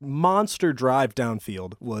that monster drive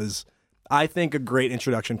downfield was, I think, a great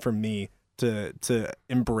introduction for me to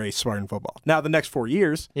embrace Spartan football. Now, the next 4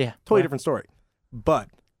 years, totally different story. But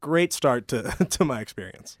great start to my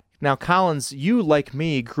experience. Now, Collins, you, like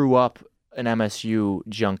me, grew up an MSU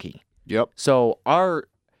junkie. Yep. So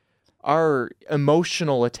our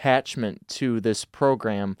emotional attachment to this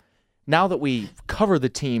program, now that we cover the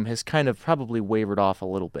team, has kind of probably wavered off a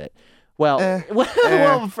little bit. Well,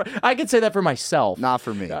 I could say that for myself. Not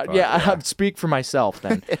for me. I'd speak for myself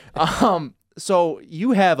then. So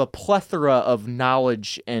you have a plethora of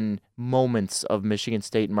knowledge and moments of Michigan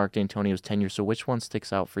State and Mark D'Antonio's tenure. So which one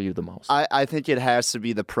sticks out for you the most? I think it has to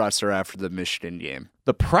be the presser after the Michigan game.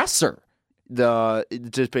 The presser?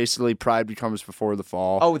 Just basically pride becomes before the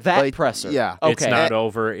fall. Oh, that presser. Yeah. Okay. It's not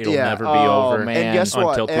over. It'll never be over man. And guess what?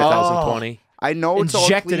 until 2020. I know it's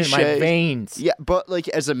Injected all in my cliche. veins. Yeah, but like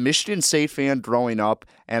as a Michigan State fan growing up,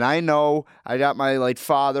 and I know I got my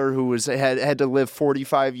father who had to live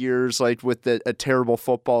 45 years with a terrible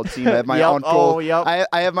football team. I have my uncle. I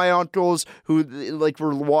have my uncles who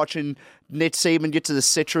were watching Nick Saban get to the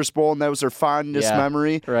Citrus Bowl, and that was their fondest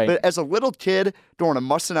memory. Right. But as a little kid going to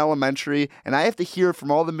Musson Elementary, and I have to hear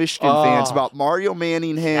from all the Michigan fans about Mario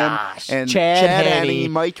Manningham and Chad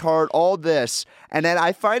Henne, Mike Hart, all this. And then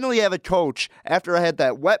I finally have a coach, after I had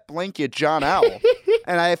that wet blanket John Owl,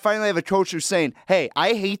 and I finally have a coach who's saying, hey,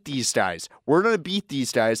 I hate these guys. We're going to beat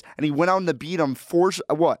these guys. And he went out to beat them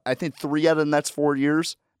I think 3 out of the next 4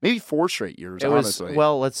 years? Maybe 4 straight years, honestly.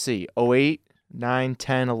 Well, let's see. 08, 9,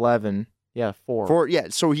 10, 11. Yeah, 4. 4, yeah,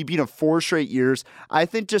 so he beat them 4 straight years. I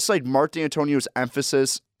think just Mark D'Antonio's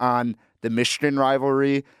emphasis on the Michigan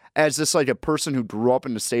rivalry as just a person who grew up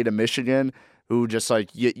in the state of Michigan, who just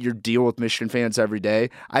you deal with Michigan fans every day,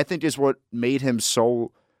 I think is what made him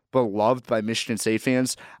so beloved by Michigan State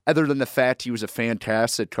fans, other than the fact he was a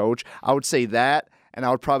fantastic coach. I would say that, and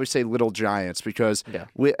I would probably say Little Giants because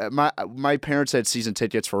my parents had season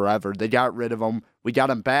tickets forever. They got rid of them. We got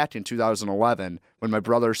them back in 2011 when my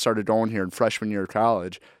brother started going here in freshman year of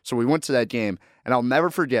college. So we went to that game, and I'll never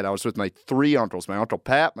forget, I was with my 3 uncles, my Uncle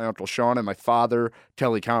Pat, my Uncle Sean, and my father,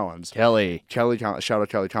 Kelly Collins. Kelly Collins, shout out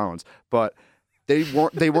Kelly Collins. But they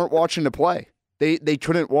weren't watching the play. They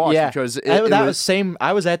couldn't walk because it was same.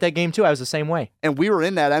 I was at that game too. I was the same way. And we were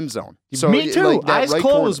in that end zone. So me too. Like, Eyes right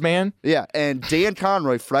closed, corner. man. Yeah, and Dan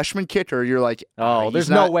Conroy, freshman kicker, you're like, there's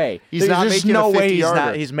no way. He's not making no a 50 way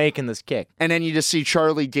yarder. he's making this kick. And then you just see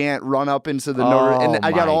Charlie Gant run up into the Notre, and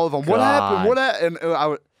I got all of them. What happened? What happened? And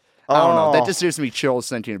I don't know. That just gives me chills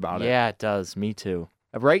thinking about it. Yeah, it does. Me too.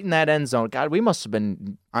 Right in that end zone. God, we must have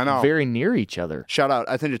been very near each other. Shout out.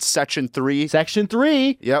 I think it's Section 3. Section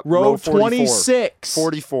 3? Yep. Row 26.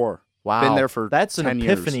 44. Wow. Been there for That's an 10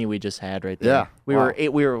 epiphany years. we just had right there. Yeah. We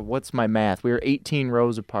were what's my math? We were 18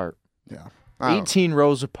 rows apart. Yeah. 18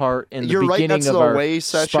 rows apart in You're the right beginning next of to the our away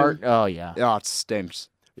section. Oh yeah. Oh, it stinks.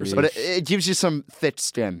 But it gives you some thick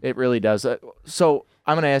skin. It really does. So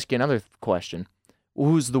I'm going to ask you another question.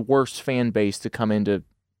 Who's the worst fan base to come into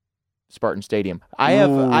Spartan Stadium? I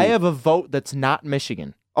have a vote that's not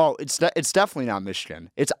Michigan. Oh, it's definitely not Michigan.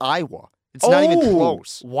 It's Iowa. It's not even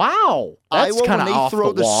close. Wow, that's Iowa, kind of when they off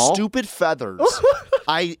throw the wall. stupid feathers,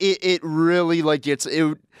 it really like gets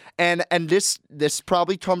it. And this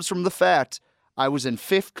probably comes from the fact I was in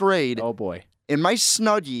 5th grade. Oh boy. In my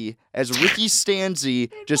Snuggie, as Ricky Stanzi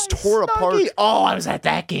just tore apart. Oh, I was at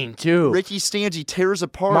that game too. Ricky Stanzi tears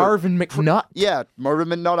apart. Marvin McNutt. Yeah, Marvin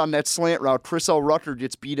McNutt on that slant route. Chris L. Rucker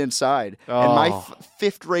gets beat inside. And my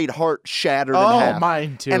 5th grade heart shattered in half. Oh,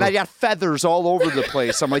 mine too. And I got feathers all over the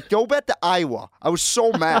place. I'm like, go bet to Iowa. I was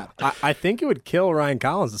so mad. I think it would kill Ryan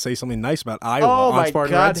Collins to say something nice about Iowa Oh on my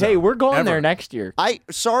Spartan God! Red Zone. Hey, we're going Ever. there next year.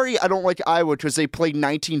 Sorry, I don't like Iowa because they played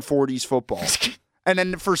 1940s football. And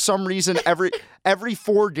then for some reason, every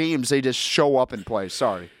 4 games, they just show up and play.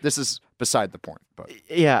 Sorry. This is beside the point. But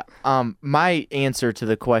Yeah. My answer to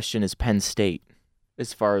the question is Penn State,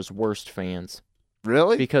 as far as worst fans.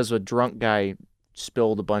 Really? Because a drunk guy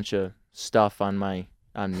spilled a bunch of stuff on me.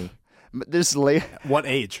 This late. What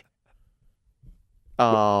age?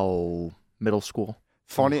 Oh, middle school.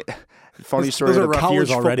 Funny Those story. are rough years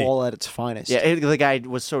College already. football at its finest. Yeah, the guy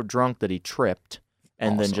was so drunk that he tripped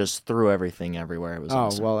and then just threw everything everywhere. It was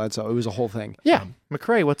awesome. Well, it was a whole thing. Yeah.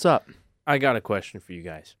 McCray, what's up? I got a question for you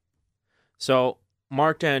guys. So,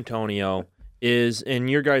 Mark D'Antonio is, in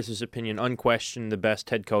your guys' opinion, unquestioned the best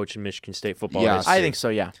head coach in Michigan State football Yes. history. I think so,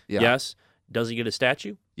 yeah. Yes? Does he get a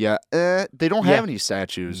statue? Yeah. They don't have any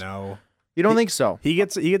statues. No. You don't think so? He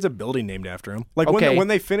gets a building named after him. Like Okay. when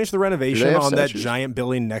they finish the renovation have on that statues? giant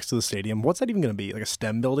building next to the stadium, what's that even going to be? Like a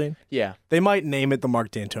STEM building? Yeah. They might name it the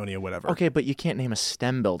Mark D'Antonio whatever. Okay, but you can't name a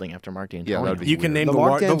STEM building after Mark D'Antonio. Yeah, that would be You can name The the,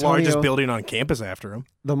 Mark the largest D'Antonio- building on campus after him.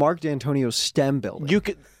 The Mark D'Antonio STEM building. You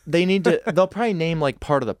could. They need to. They'll probably name like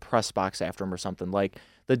part of the press box after him or something, like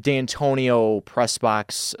the D'Antonio press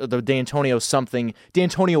box, the D'Antonio something,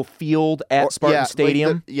 D'Antonio Field at Spartan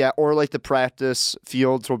Stadium. Or like the practice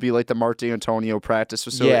fields will be like the Mark D'Antonio practice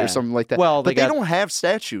facility Yeah. or something like that. Well, but they they got- don't have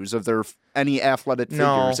statues of any athletic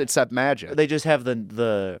No. figures except Magic. They just have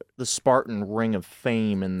the Spartan Ring of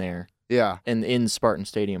Fame in there, yeah. and in Spartan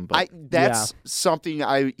Stadium. But That's something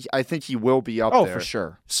I think he will be up oh, there. for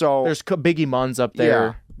sure. So There's Biggie Munn's up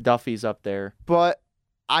there, Duffy's up there. But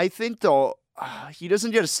I think though he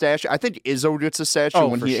doesn't get a statue. I think Izzo gets a statue Oh,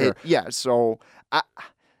 when for he sure. So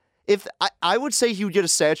I would say he would get a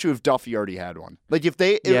statue if Duffy already had one. Like if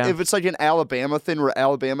it's like an Alabama thing where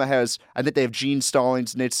Alabama has, I think they have Gene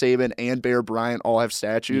Stallings, Nick Saban, and Bear Bryant all have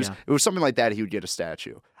statues. Yeah. It was something like that. He would get a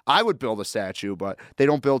statue. I would build a statue, but they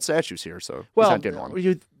don't build statues here, so he's Well, not getting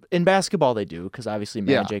one. in basketball they do because obviously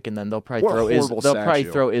Yeah. Magic, and then they'll probably What a throw horrible they'll probably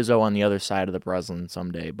statue. throw Izzo on the other side of the Breslin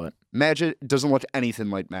someday. But Magic doesn't look anything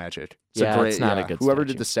like Magic. Yeah, it's not a good Whoever statue.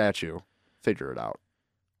 did the statue, figure it out.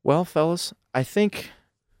 well, fellas, I think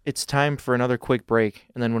it's time for another quick break,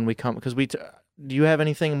 and then when we come, because do you have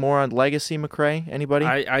anything more on legacy, McCray? Anybody?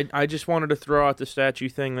 I just wanted to throw out the statue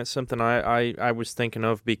thing. That's something I was thinking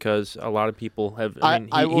of because a lot of people have.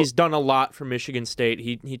 He's done a lot for Michigan State.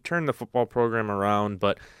 He turned the football program around,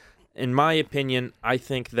 but in my opinion, I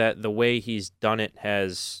think that the way he's done it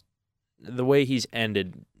the way he's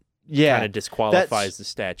ended. Yeah, kind of disqualifies the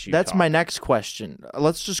statue. That's talk. my next question.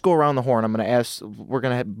 Let's just go around the horn. I'm going to ask. We're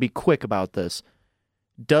going to be quick about this.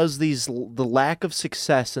 Does the lack of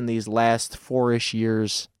success in these last 4-ish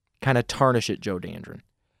years kind of tarnish it, Joe Dandrin?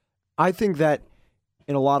 I think that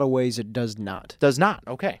in a lot of ways it does not. Does not.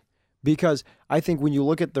 Okay. Because I think when you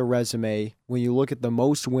look at the resume, when you look at the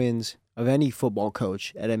most wins of any football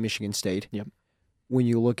coach at Michigan State, yep. When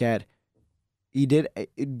you look at, he did,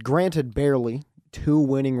 granted barely, 2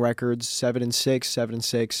 winning records, 7-6,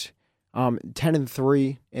 7-6,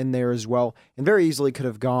 10-3 in there as well, and very easily could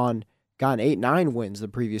have gotten 8-9 wins the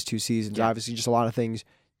previous 2 seasons. Yeah. Obviously, just a lot of things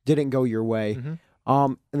didn't go your way. Mm-hmm.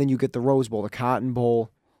 And then you get the Rose Bowl, the Cotton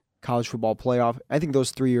Bowl, college football playoff. I think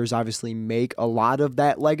those 3 years obviously make a lot of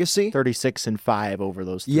that legacy. 36-5 over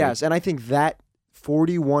those 3. Yes, and I think that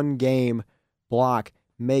 41-game block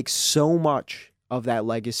makes so much of that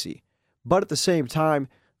legacy. But at the same time,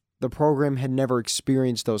 the program had never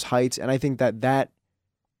experienced those heights, and I think that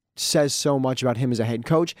says so much about him as a head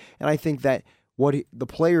coach, and I think that the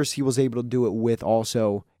players he was able to do it with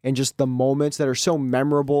also, and just the moments that are so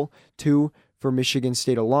memorable too for Michigan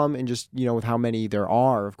State alum, and just, with how many there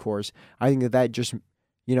are, of course, I think that just,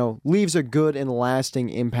 leaves a good and lasting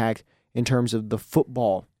impact in terms of the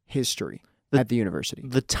football history at the university.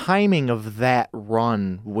 The timing of that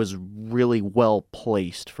run was really well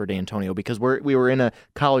placed for D'Antonio because we were in a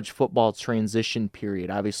college football transition period.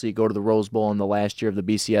 Obviously, you go to the Rose Bowl in the last year of the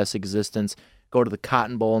BCS existence, go to the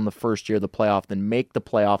Cotton Bowl in the first year of the playoff, then make the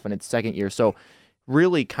playoff in its second year. So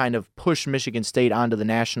really kind of push Michigan State onto the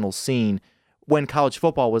national scene when college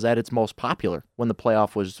football was at its most popular, when the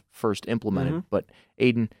playoff was first implemented. Mm-hmm. But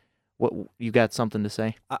Aiden, what you got something to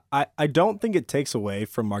say? I don't think it takes away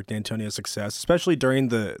from Mark D'Antonio's success, especially during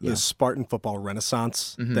the Spartan football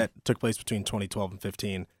renaissance that took place between 2012 and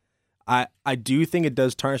 15. I do think it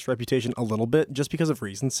does tarnish reputation a little bit just because of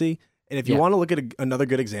recency. And if you want to look at another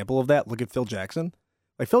good example of that, look at Phil Jackson.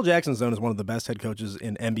 Like, Phil Jackson's known as one of the best head coaches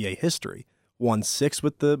in NBA history. Won 6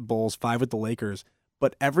 with the Bulls, 5 with the Lakers.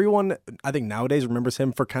 But everyone, I think nowadays, remembers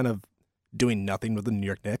him for kind of doing nothing with the New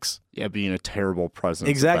York Knicks. Yeah, being a terrible president.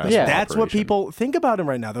 Exactly. Yeah. That's what people think about him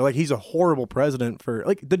right now. They're like, he's a horrible president for,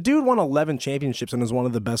 like, the dude won 11 championships and is one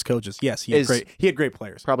of the best coaches. Yes, he had great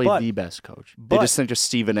players. Probably the best coach. They just think of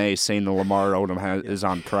Stephen A. saying that Lamar Odom is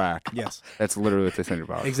on crack. Yes. That's literally what they think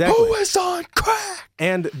about. Exactly. Who is on crack?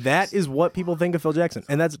 And that is what people think of Phil Jackson.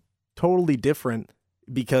 And that's totally different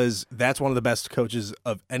because that's one of the best coaches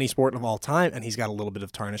of any sport of all time, and he's got a little bit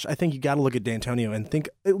of tarnish. I think you got to look at D'Antonio and think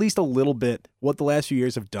at least a little bit what the last few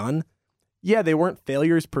years have done. Yeah, they weren't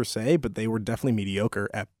failures per se, but they were definitely mediocre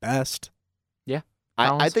at best. Yeah.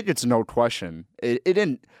 I think it's no question. It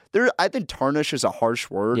didn't. I think tarnish is a harsh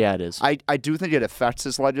word. Yeah, it is. I do think it affects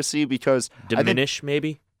his legacy because diminish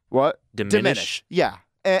maybe. What? Diminish. Yeah.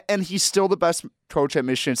 And he's still the best coach at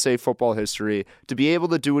Michigan State football history. To be able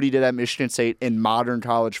to do what he did at Michigan State in modern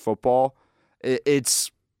college football,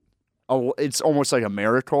 it's almost like a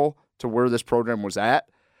miracle to where this program was at.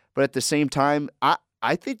 But at the same time,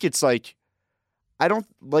 I think it's like, I don't,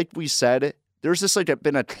 like we said, there's just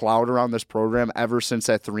been a cloud around this program ever since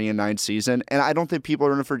that 3-9 season, and I don't think people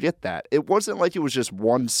are going to forget that. It wasn't like it was just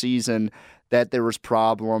one season that there was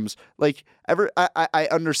problems. I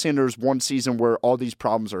understand there was one season where all these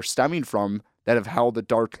problems are stemming from that have held a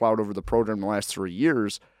dark cloud over the program the last 3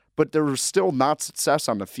 years, but there was still not success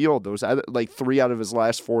on the field. Those 3 out of his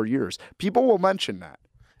last 4 years. People will mention that.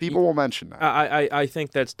 I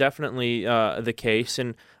think that's definitely the case,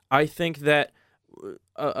 and I think that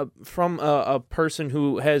from a person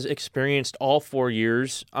who has experienced all 4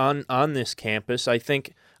 years on this campus, I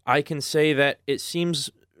think I can say that it seems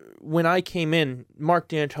when I came in, Mark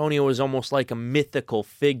D'Antonio was almost like a mythical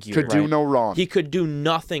figure. Could do no wrong. He could do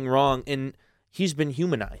nothing wrong, and he's been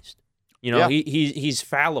humanized. He's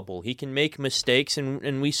fallible. He can make mistakes,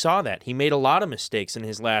 and we saw that. He made a lot of mistakes in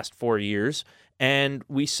his last 4 years, and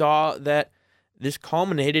we saw that this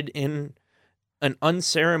culminated in an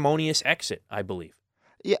unceremonious exit, I believe.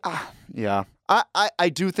 Yeah. I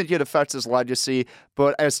do think it affects his legacy,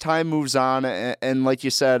 but as time moves on, and like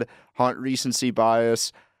you said, Hunt, recency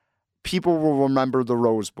bias, people will remember the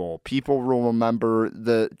Rose Bowl. People will remember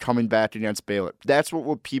the coming back against Baylor. That's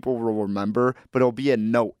what people will remember, but it'll be a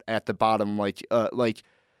note at the bottom, like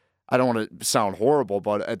I don't want to sound horrible,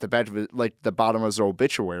 but at the back of it, like the bottom of his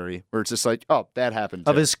obituary, where it's just like, oh, that happened.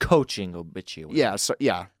 Of his coaching obituary. Yeah,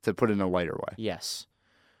 to put it in a lighter way. Yes.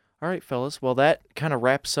 All right, fellas. Well, that kind of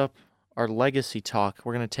wraps up our legacy talk.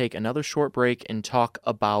 We're going to take another short break and talk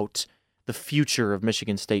about the future of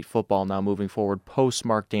Michigan State football now moving forward, post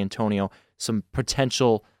Mark D'Antonio, some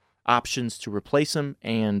potential options to replace him,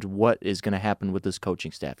 and what is going to happen with this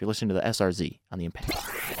coaching staff. You're listening to the SRZ on The Impact.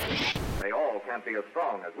 They all can't be as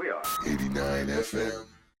strong as we are. 89 FM.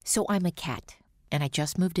 So I'm a cat, and I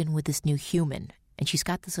just moved in with this new human, and she's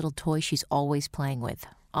got this little toy she's always playing with,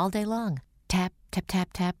 all day long. Tap, tap, tap,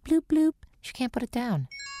 tap, bloop, bloop. She can't put it down.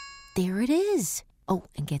 There it is. Oh,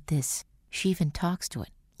 and get this. She even talks to it.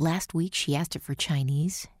 Last week, she asked it for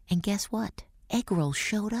Chinese, and guess what? Egg rolls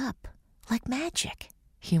showed up. Like magic.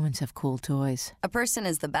 Humans have cool toys. A person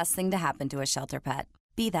is the best thing to happen to a shelter pet.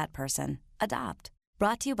 Be that person. Adopt.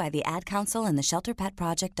 Brought to you by the Ad Council and the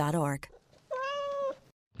ShelterPetProject.org.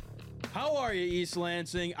 How are you, East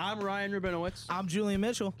Lansing? I'm Ryan Rabinowitz. I'm Julian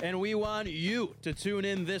Mitchell. And we want you to tune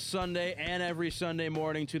in this Sunday and every Sunday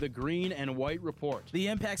morning to the Green and White Report. The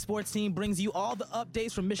Impact Sports team brings you all the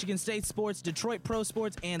updates from Michigan State sports, Detroit pro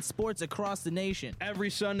sports, and sports across the nation. Every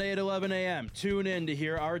Sunday at 11 a.m., tune in to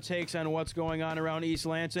hear our takes on what's going on around East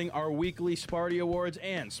Lansing, our weekly Sparty Awards,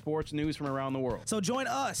 and sports news from around the world. So join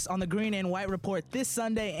us on the Green and White Report this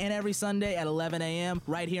Sunday and every Sunday at 11 a.m.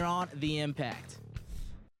 right here on The Impact.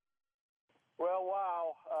 Well, wow.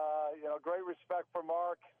 Great respect for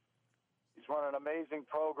Mark. He's run an amazing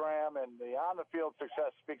program, and the on-the-field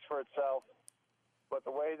success speaks for itself. But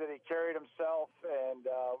the way that he carried himself and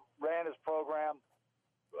ran his program,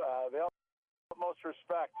 the utmost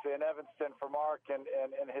respect in Evanston for Mark and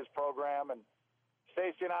his program. And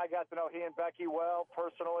Stacy and I got to know he and Becky well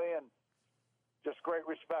personally, and just great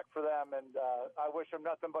respect for them. And I wish him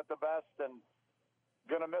nothing but the best, and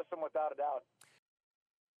going to miss him without a doubt.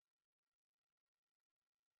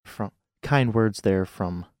 Kind words there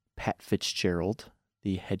from Pat Fitzgerald,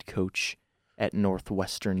 the head coach at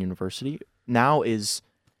Northwestern University. Now is,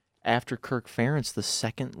 after Kirk Ferentz, the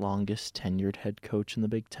second longest tenured head coach in the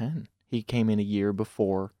Big Ten. He came in a year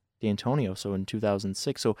before D'Antonio, so in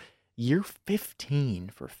 2006. So year 15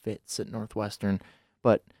 for Fitz at Northwestern.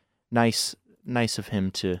 But nice of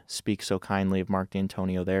him to speak so kindly of Mark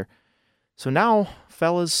D'Antonio there. So now,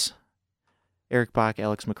 fellas, Eric Bach,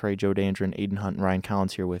 Alex McRae, Joe Dandrin, Aiden Hunt, and Ryan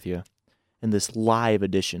Collins here with you. In this live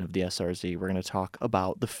edition of the SRZ, we're going to talk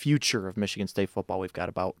about the future of Michigan State football. We've got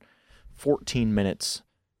about 14 minutes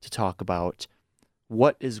to talk about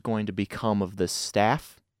what is going to become of this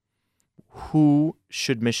staff, who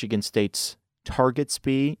should Michigan State's targets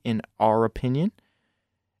be, in our opinion,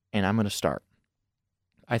 and I'm going to start.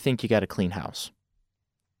 I think you got to clean house,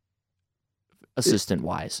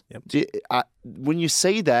 assistant-wise. Yep. When you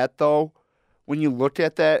say that, though, when you look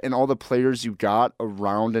at that and all the players you got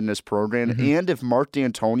around in this program, and if Mark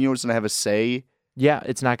D'Antonio is going to have a say, yeah,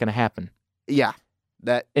 it's not going to happen. Yeah,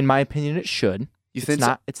 that in my opinion, it should. You think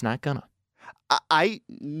it's not gonna.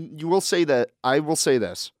 You will say that. I will say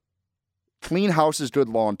this: clean house is good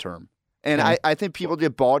long term, and I think people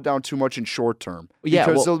get bogged down too much in short term. Yeah,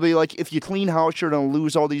 because they'll be like, if you clean house, you're going to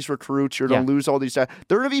lose all these recruits. You're going to lose all these. They're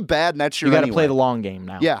going to be bad next year. You got to anyway. play the long game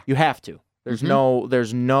now. Yeah, you have to. There's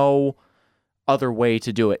no other way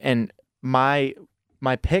to do it. And my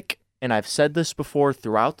pick, and I've said this before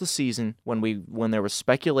throughout the season when there was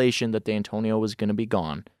speculation that D'Antonio was going to be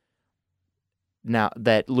gone, now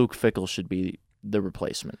that Luke Fickell should be the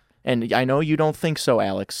replacement. And I know you don't think so,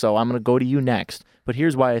 Alex, so I'm going to go to you next. But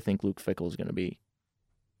here's why I think Luke Fickell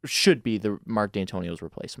should be the Mark D'Antonio's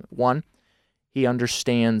replacement. One, he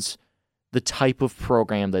understands the type of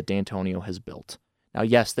program that D'Antonio has built. Now,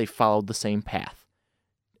 yes, they followed the same path.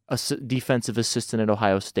 A defensive assistant at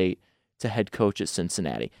Ohio State to head coach at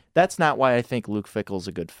Cincinnati. That's not why I think Luke Fickell is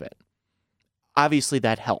a good fit. Obviously,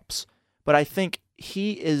 that helps. But I think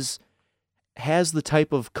he has the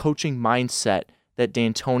type of coaching mindset that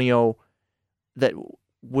D'Antonio, that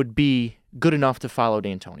would be good enough to follow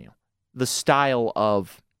D'Antonio. The style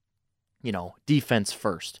of, defense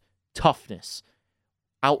first, toughness,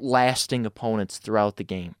 outlasting opponents throughout the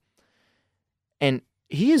game. And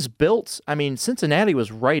he is built, Cincinnati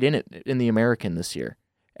was right in it in the American this year.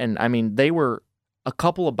 And, they were a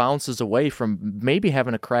couple of bounces away from maybe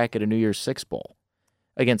having a crack at a New Year's Six Bowl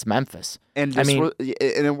against Memphis. And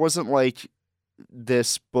it wasn't like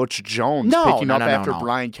this Butch Jones picking up after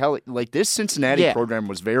Brian Kelly. Like, this Cincinnati program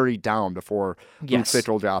was very down before Luke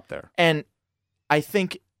Fickell got there. And I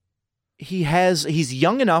think he's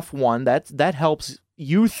young enough, one, that helps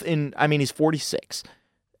youth he's 46.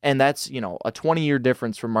 And that's, a 20-year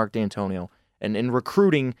difference from Mark D'Antonio. And in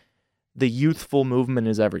recruiting, the youthful movement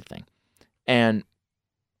is everything. And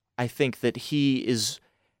I think that he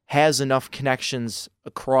has enough connections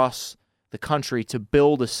across the country to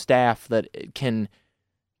build a staff that can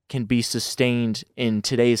be sustained in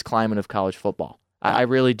today's climate of college football. I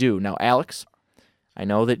really do. Now, Alex, I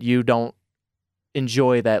know that you don't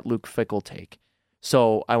enjoy that Luke Fickell take,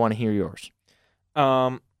 so I want to hear yours.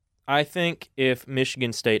 I think if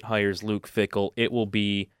Michigan State hires Luke Fickell, it will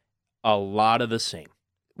be a lot of the same.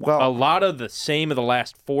 Well, a lot of the same of the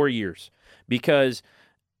last 4 years. Because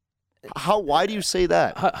why do you say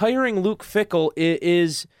that? Hiring Luke Fickell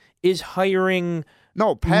is hiring.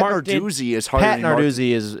 No, Pat Narduzzi is hiring. Pat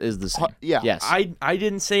Narduzzi is the same. Yeah. Yes. I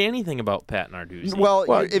didn't say anything about Pat Narduzzi. Well,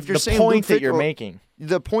 if you're saying the point Luke that Fickell, you're making,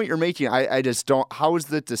 the point you're making, I just don't. How is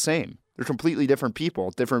that the same? They're completely different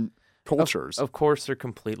people, different cultures. Of course, they're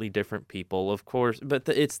completely different people. Of course, but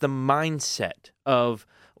it's the mindset of,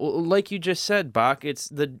 like you just said, Bach. It's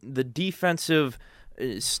the defensive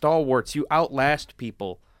stalwarts. You outlast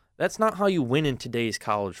people. That's not how you win in today's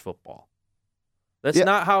college football. That's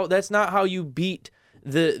not how you beat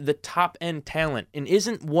the top end talent. And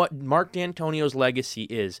isn't what Mark D'Antonio's legacy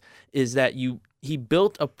is that he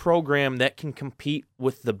built a program that can compete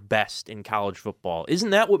with the best in college football. Isn't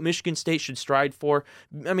that what Michigan State should strive for?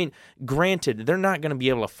 I mean, granted, they're not going to be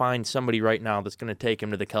able to find somebody right now that's going to take him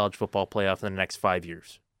to the college football playoff in the next 5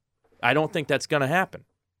 years. I don't think that's going to happen.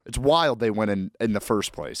 It's wild they went in the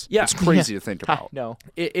first place. Yeah. It's crazy to think about. No,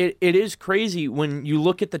 it is crazy when you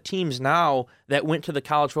look at the teams now that went to the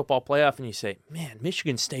college football playoff and you say, man,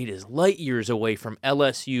 Michigan State is light years away from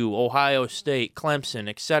LSU, Ohio State, Clemson,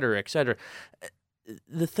 et cetera, et cetera.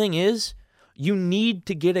 The thing is, you need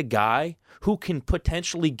to get a guy who can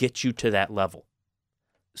potentially get you to that level.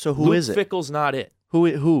 So who is it? Luke Fickell's not it.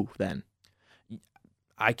 Who then?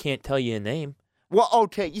 I can't tell you a name. Well,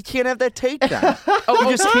 okay, you can't have that tape then. You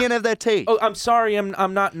just can't have that tape. Oh, I'm sorry,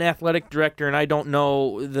 I'm not an athletic director, and I don't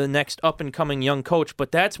know the next up and coming young coach.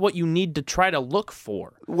 But that's what you need to try to look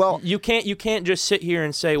for. Well, you can't just sit here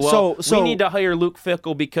and say, well, we need to hire Luke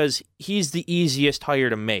Fickell because he's the easiest hire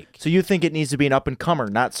to make. So you think it needs to be an up and comer,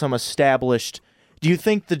 not some established? Do you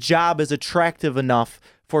think the job is attractive enough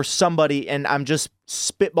for somebody? And I'm just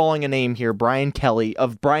spitballing a name here, Brian Kelly,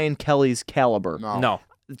 of Brian Kelly's caliber. No.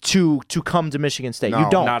 To come to Michigan State. No, you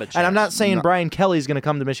don't. not a chance. And I'm not saying Brian Kelly's going to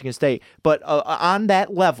come to Michigan State, but on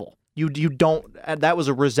that level, you don't. That was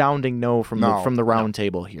a resounding no from the round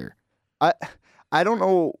table here. I don't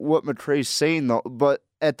know what McCray's saying though, but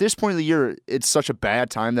at this point of the year, it's such a bad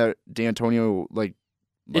time that D'Antonio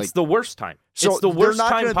it's the worst time. So it's the worst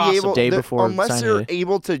time possible. Day before unless they're signing day.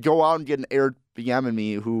 able to go out and get an Eric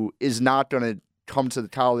Bieniemy who is not going to come to the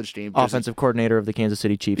college game. Offensive coordinator of the Kansas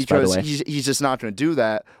City Chiefs, by the way. He's just not going to do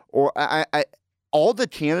that. Or all the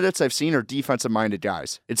candidates I've seen are defensive-minded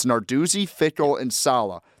guys. It's Narduzzi, Fickell, and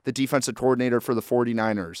Saleh, the defensive coordinator for the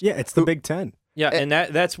 49ers. Yeah, it's the Big Ten. Yeah, and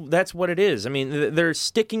that's what it is. I mean, they're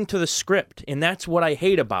sticking to the script, and that's what I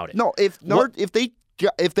hate about it. No, if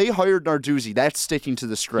they hired Narduzzi, that's sticking to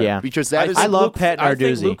the script. Yeah. Because that is. I love Pat Narduzzi. I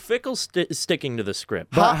think Luke Fickell's sticking to the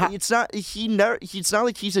script. But it's not. It's not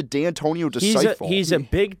like he's a D'Antonio disciple. He's a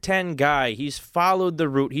Big Ten guy. He's followed the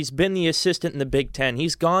route. He's been the assistant in the Big Ten.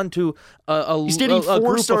 He's gone to He's getting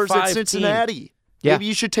 4 stars at Cincinnati. Team. Yeah. Maybe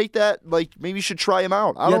you should take that. Maybe you should try him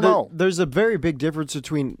out. I don't know. There's a very big difference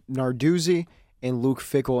between Narduzzi and Luke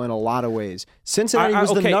Fickell in a lot of ways. Cincinnati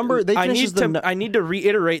was the number. I need to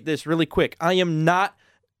reiterate this really quick. I am not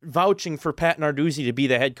vouching for Pat Narduzzi to be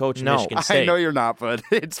the head coach of Michigan State. I know you're not, but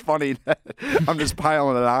it's funny that I'm just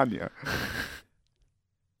piling it on you.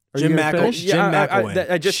 Jim McElwain.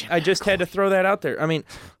 I just had to throw that out there. I mean,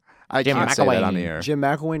 I can't say that on the air. Jim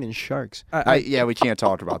McElwain and Sharks. We can't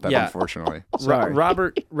talk about that, unfortunately. Sorry.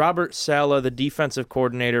 Robert Saleh, the defensive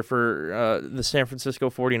coordinator for the San Francisco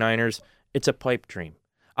 49ers, it's a pipe dream.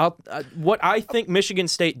 What I think Michigan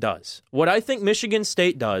State does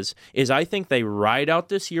is I think they ride out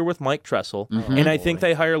this year with Mike Tressel, and I think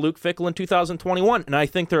they hire Luke Fickell in 2021, and I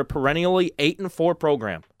think they're a perennially 8-4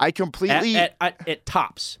 program. I completely at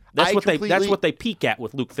tops. That's what they peak at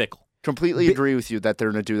with Luke Fickell. Completely agree with you that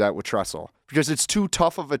they're going to do that with Tressel because it's too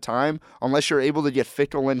tough of a time unless you're able to get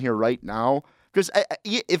Fickell in here right now. Because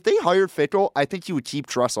if they hired Fickell, I think he would keep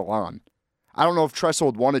Tressel on. I don't know if Tressel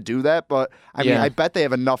would want to do that, but I mean, I bet they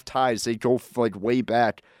have enough ties. They go way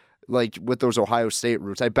back, with those Ohio State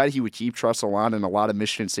roots. I bet he would keep Tressel on and a lot of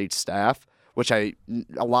Michigan State staff, which a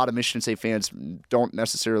lot of Michigan State fans don't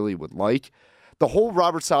necessarily would like. The whole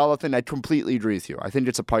Robert Saleh thing, I completely agree with you. I think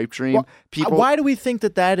it's a pipe dream. Well, why do we think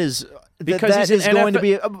that is? Because he's going to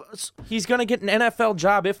be. He's going to get an NFL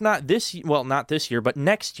job, if not this year. Well, not this year, but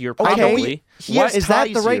next year probably. Is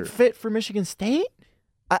that the right fit for Michigan State?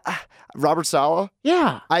 Robert Saleh?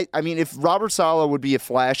 Yeah. I mean, if Robert Saleh would be a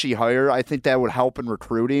flashy hire, I think that would help in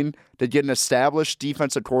recruiting to get an established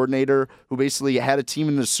defensive coordinator who basically had a team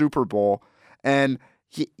in the Super Bowl, and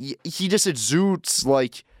he just exudes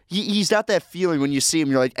he's got that feeling when you see him.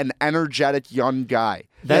 You're like an energetic young guy.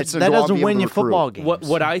 That doesn't win you football games.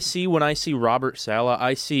 What I see when I see Robert Saleh,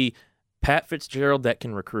 I see Pat Fitzgerald that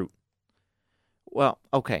can recruit. Well,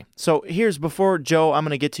 okay. So here's, before Joe, I'm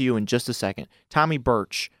going to get to you in just a second. Tommy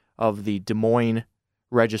Birch of the Des Moines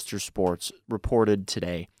Register Sports reported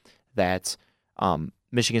today that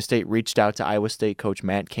Michigan State reached out to Iowa State coach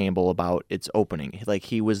Matt Campbell about its opening.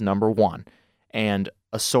 He was number one. And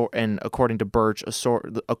according to Birch, a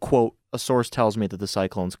source tells me that the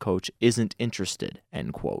Cyclones coach isn't interested,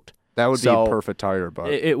 end quote. That would be a perfect hire,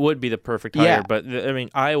 but it would be the perfect hire. But I mean,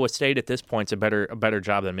 Iowa State at this point is a better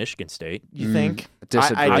job than Michigan State. You think?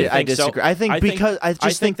 I disagree. So. I think because I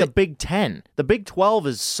think the Big 10, the Big 12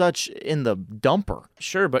 is such in the dumper.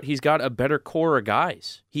 Sure, but he's got a better core of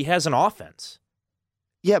guys. He has an offense.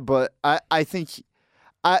 Yeah, but I think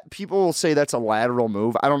people will say that's a lateral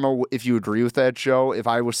move. I don't know if you agree with that, Joe. If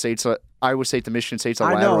Iowa State to Michigan State's a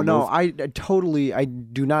lateral move. No, I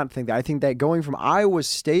do not think that. I think that going from Iowa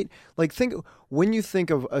State, when you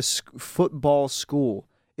think of a football school,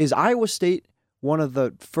 is Iowa State one of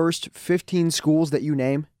the first 15 schools that you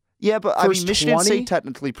name? Yeah, but I mean, Michigan 20? State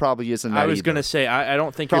technically probably isn't that I was going to say, I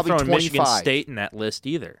don't think probably you're throwing 25. Michigan State in that list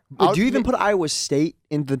either. Do you even put Iowa State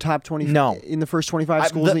in the top 20? No. In the first 25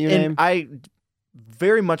 schools that you name? I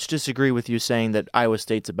very much disagree with you saying that Iowa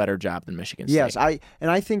State's a better job than Michigan State. Yes, I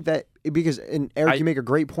think that because Eric, you make a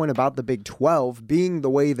great point about the Big 12 being the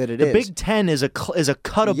way that it is. The Big 10 is a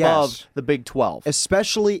cut above the Big 12,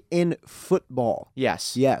 especially in football.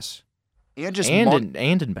 Yes, and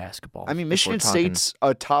in basketball. I mean, Michigan State's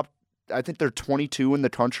a top. I think they're 22 in the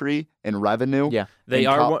country in revenue. Yeah, they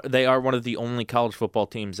are one of the only college football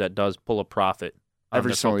teams that does pull a profit on every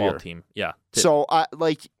their single football year. Team. Yeah. So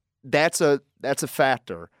that's a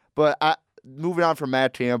factor. But moving on from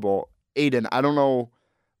Matt Campbell, Aiden, I don't know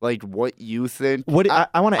what you think.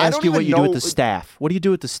 I want to ask you what you do with the staff. What do you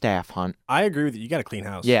do with the staff, Hunt? I agree with you. You got to clean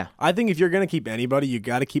house. Yeah. I think if you're going to keep anybody, you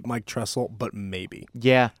got to keep Mike Tressel, but maybe.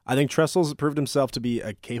 Yeah. I think Tressel's proved himself to be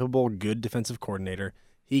a capable, good defensive coordinator.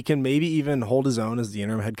 He can maybe even hold his own as the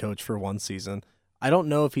interim head coach for one season. I don't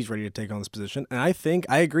know if he's ready to take on this position. And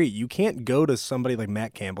I agree. You can't go to somebody like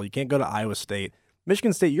Matt Campbell. You can't go to Iowa State.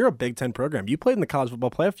 Michigan State, you're a Big Ten program. You played in the college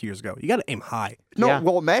football playoff 2 years ago. You got to aim high. No,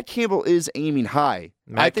 well, Matt Campbell is aiming high.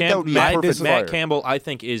 I think that would be a perfect Matt fire. Campbell, I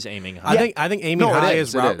think, is aiming high. I think aiming high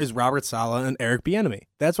is Robert Saleh and Eric Bieniemy.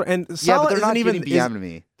 That's what. And Saleh but they're not even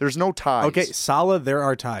Bieniemy. There's no ties. Okay, Saleh, there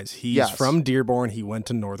are ties. He's from Dearborn. He went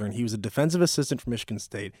to Northern. He was a defensive assistant for Michigan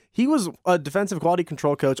State. He was a defensive quality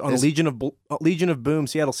control coach on a Legion of Boom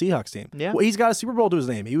Seattle Seahawks team. Yeah. Well, he's got a Super Bowl to his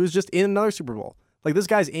name. He was just in another Super Bowl. This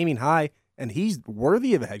guy's aiming high. And he's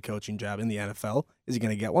worthy of a head coaching job in the NFL. Is he going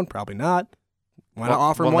to get one? Probably not. Why not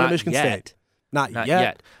offer him one at Michigan State? Not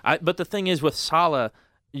yet. But the thing is with Saleh,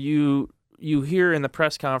 you hear in the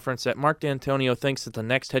press conference that Mark D'Antonio thinks that the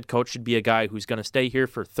next head coach should be a guy who's going to stay here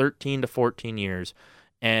for 13 to 14 years.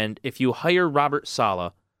 And if you hire Robert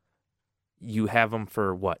Saleh, you have him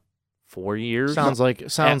for what? 4 years? Sounds like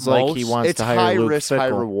he wants to hire high Luke risk, Fickell. high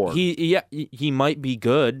reward. He might be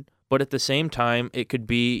good, but at the same time, it could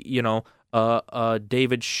be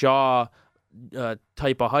David Shaw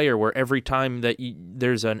type of hire where every time that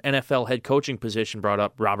there's an NFL head coaching position brought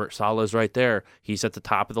up, Robert Saleh's right there. He's at the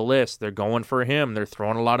top of the list. They're going for him. They're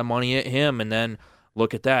throwing a lot of money at him, and then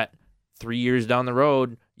look at that. 3 years down the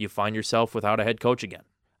road, you find yourself without a head coach again.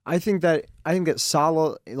 I think that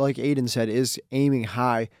Saleh, like Aiden said, is aiming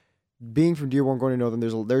high. Being from Dearborn, going to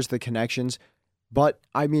Northern, there's the connections. But,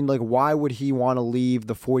 I mean, why would he want to leave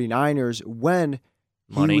the 49ers when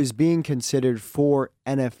he was being considered for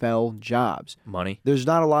NFL jobs? Money. There's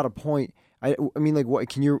not a lot of point. I mean,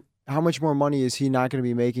 what how much more money is he not going to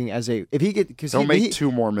be making if he get? Because he'll make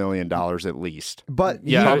 $2 more million at least. But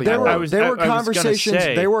there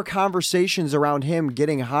were conversations around him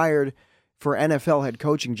getting hired for NFL head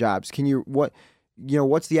coaching jobs.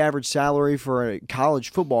 What's the average salary for a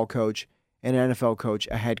college football coach and an NFL coach,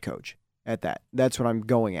 a head coach at that? That's what I'm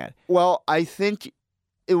going at. Well, I think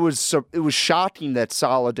it was shocking that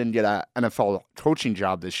Saleh didn't get an NFL coaching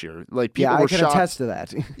job this year. People were I can shocked. attest to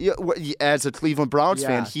that. As a Cleveland Browns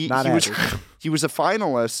fan, he was a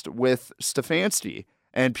finalist with Stefanski,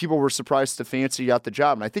 and people were surprised Stefanski got the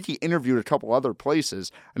job. And I think he interviewed a couple other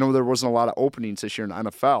places. I know there wasn't a lot of openings this year in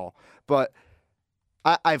the NFL, but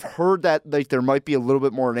I've heard that there might be a little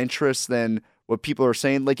bit more interest than what people are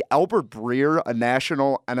saying. Albert Breer, a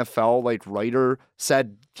national NFL writer,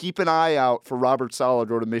 said, keep an eye out for Robert Saleh to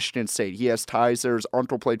go to Michigan State. He has ties there. His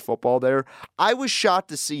uncle played football there. I was shocked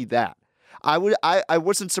to see that. I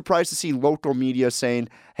wasn't surprised to see local media saying,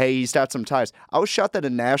 hey, he's got some ties. I was shocked that a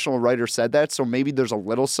national writer said that, so maybe there's a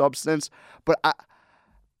little substance. But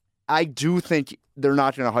I do think they're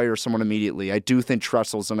not going to hire someone immediately. I do think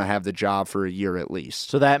Tressel's going to have the job for a year at least.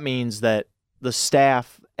 So that means that the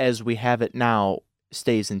staff, as we have it now,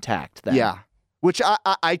 stays intact then. Yeah, which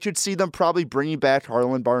I could see them probably bringing back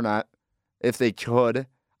Harlan Barnett if they could.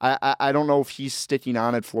 I don't know if he's sticking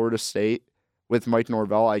on at Florida State with Mike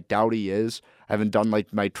Norvell. I doubt he is. I haven't done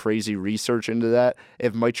my crazy research into that.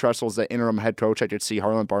 If Mike Tressel's the interim head coach, I could see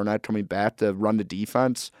Harlan Barnett coming back to run the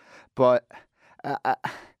defense. But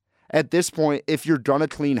at this point, if you're gonna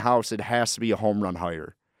clean house, it has to be a home run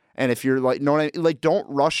hire. And if you're like, no, like don't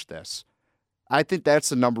rush this. I think that's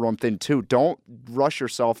the number one thing too. Don't rush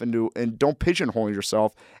yourself into and don't pigeonhole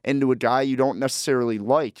yourself into a guy you don't necessarily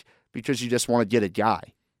like because you just want to get a guy.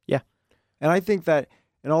 Yeah, and I think that,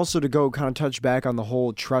 and also to go kind of touch back on the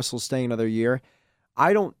whole Tressel staying another year,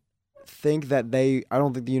 I don't think the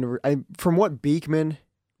university. From what Beekman,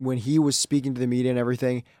 when he was speaking to the media and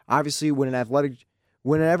everything, obviously whenever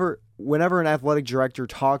an athletic director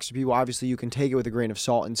talks to people, obviously you can take it with a grain of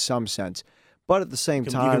salt in some sense. But at the same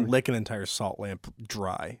time, you can lick an entire salt lamp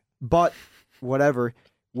dry. But whatever,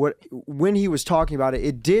 when he was talking about it,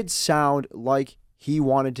 it did sound like he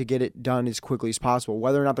wanted to get it done as quickly as possible.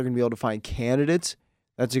 Whether or not they're going to be able to find candidates,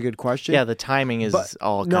 that's a good question. Yeah, the timing is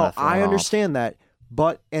all kind of thrown I off. understand that.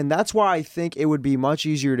 And that's why I think it would be much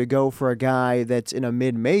easier to go for a guy that's in a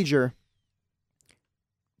mid-major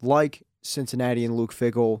like Cincinnati and Luke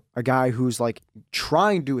Fickell, a guy who's like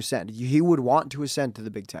trying to ascend. He would want to ascend to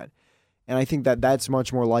the Big Ten. And I think that that's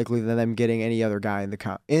much more likely than them getting any other guy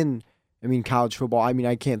in college football. I mean,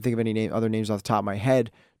 I can't think of any other names off the top of my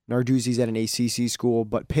head. Narduzzi's at an ACC school,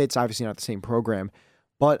 but Pitt's obviously not the same program.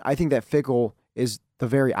 But I think that Fickell is the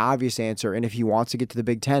very obvious answer, and if he wants to get to the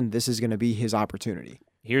Big Ten, this is going to be his opportunity.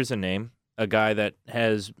 Here's a name, a guy that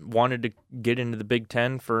has wanted to get into the Big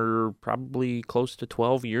Ten for probably close to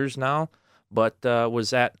 12 years now, but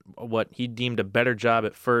was at what he deemed a better job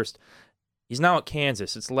at first. He's now at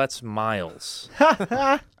Kansas. It's Les Miles.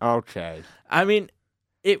 Okay. I mean,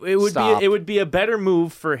 it would be a better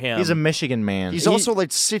move for him. He's a Michigan man. He's also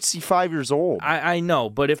like 65 years old. I know,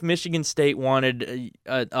 but if Michigan State wanted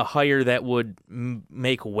a hire that would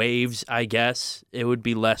make waves, I guess, it would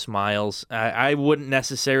be Les Miles. I wouldn't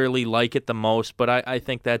necessarily like it the most, but I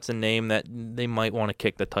think that's a name that they might want to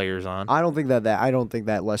kick the tires on. I don't think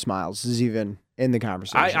that Les Miles is even in the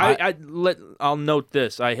conversation. I'll note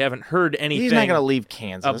this. I haven't heard anything. He's not going to leave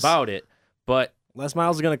Kansas about it, but Les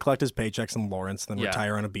Miles is going to collect his paychecks in Lawrence, then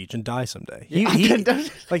retire on a beach and die someday.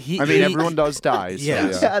 Everyone does die.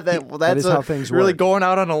 So that's how things really work. Going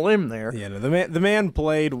out on a limb there. Yeah, no, the man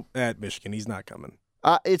played at Michigan. He's not coming.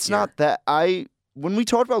 It's not that when we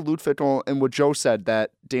talked about Luke Fickell and what Joe said,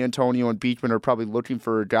 that D'Antonio and Beekman are probably looking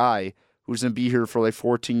for a guy who's going to be here for like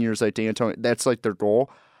 14 years like D'Antonio. That's like their goal.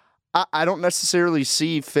 I don't necessarily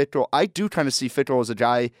see Fickell. I do kind of see Fickell as a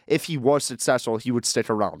guy, if he was successful, he would stick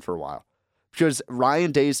around for a while. Because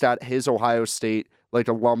Ryan Day's got his Ohio State like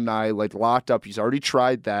alumni like locked up. He's already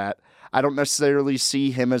tried that. I don't necessarily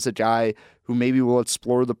see him as a guy who maybe will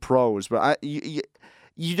explore the pros, but you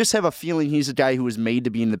just have a feeling he's a guy who was made to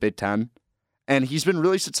be in the Big Ten, and he's been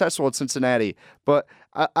really successful at Cincinnati. But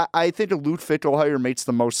I think a Luke Fickell hire makes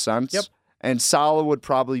the most sense. Yep. And Saleh would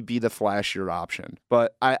probably be the flashier option.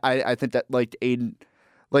 But I think that like Aiden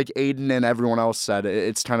and everyone else said,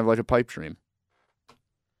 it's kind of like a pipe dream.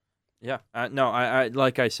 Yeah, I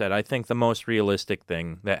like I said, I think the most realistic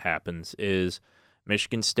thing that happens is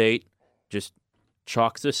Michigan State just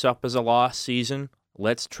chalks this up as a lost season,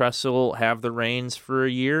 lets Tressel have the reins for a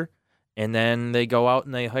year, and then they go out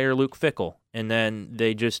and they hire Luke Fickell, and then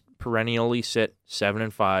they just perennially sit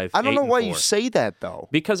 7-5. I don't know why 8-4. you say that though.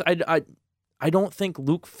 Because I don't think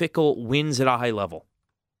Luke Fickell wins at a high level.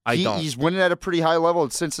 He's winning at a pretty high level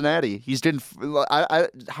at Cincinnati.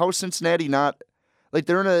 How's Cincinnati not? Like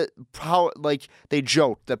they're in they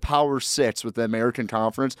joke that power sits with the American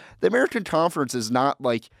Conference. The American Conference is not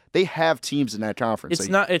like they have teams in that conference.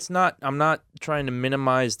 It's not. I'm not trying to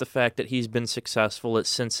minimize the fact that he's been successful at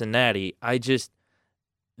Cincinnati. I just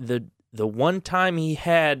the one time he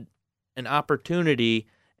had an opportunity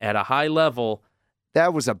at a high level,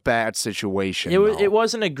 that was a bad situation. It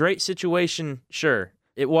wasn't a great situation, sure.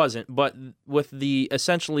 It wasn't, but with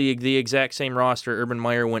essentially the exact same roster, Urban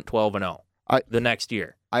Meyer went 12-0. The next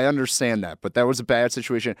year. I understand that, but that was a bad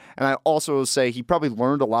situation. And I also will say he probably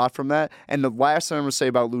learned a lot from that. And the last thing I'm going to say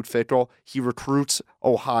about Luke Fickell, he recruits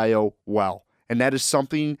Ohio well. And that is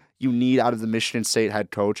something you need out of the Michigan State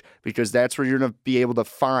head coach, because that's where you're going to be able to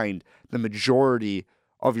find the majority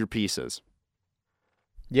of your pieces.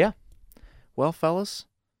 Yeah. Well, fellas.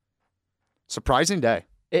 Surprising day.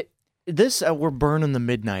 We're burning the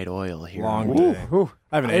midnight oil here. Long day.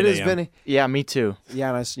 I have an 8 a.m. Yeah, me too. Yeah,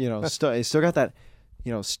 and I still got that,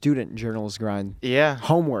 student journals grind. Yeah.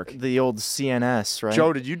 Homework. The old CNS, right?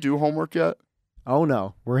 Joe, did you do homework yet? Oh,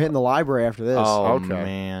 no. We're hitting the library after this. Oh, okay.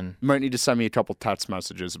 Man. You might need to send me a couple text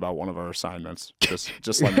messages about one of our assignments. Just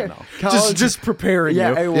let me know. just preparing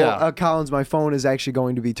you. Hey, well, Collins, my phone is actually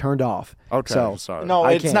going to be turned off. Okay, so, sorry. No,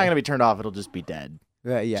 it's not going to be turned off. It'll just be dead.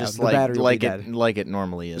 Yeah, just the battery will be like it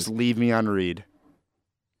normally is. Just leave me on read.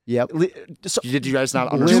 Yep. Did you guys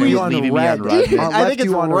not Leave understand? you on leaving me red. on red. I I think it's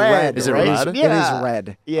red. Is it right? red? Yeah. It is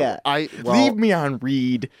red. Yeah. Well, Leave me on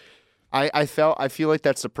read. I feel like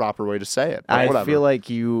that's the proper way to say it. But I whatever. feel like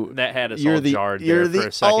you. That had us you're all the, jarred you're there the for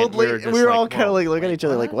a second. Only, we were all kind of whoa, like looking at each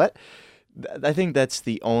other like, what? I think that's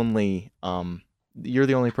the only. You're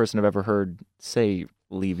the only person I've ever heard say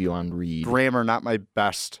leave you on read. grammar not my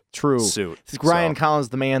best True. suit. Ryan so. Collins,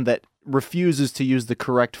 the man that refuses to use the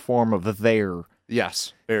correct form of there.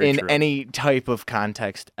 Yes, very in true. any type of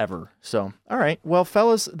context ever. So, all right. Well,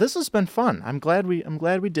 fellas, this has been fun. I'm glad we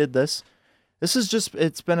did this. This is just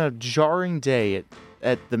it's been a jarring day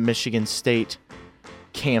at the Michigan State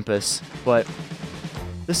campus, but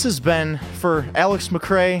this has been for Alex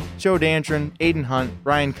McCray, Joe Dandrin, Aiden Hunt,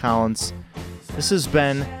 Ryan Collins. This has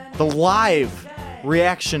been the live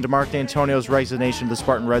reaction to Mark D'Antonio's resignation to the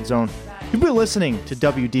Spartan Red Zone. You've been listening to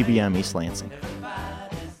WDBM East Lansing.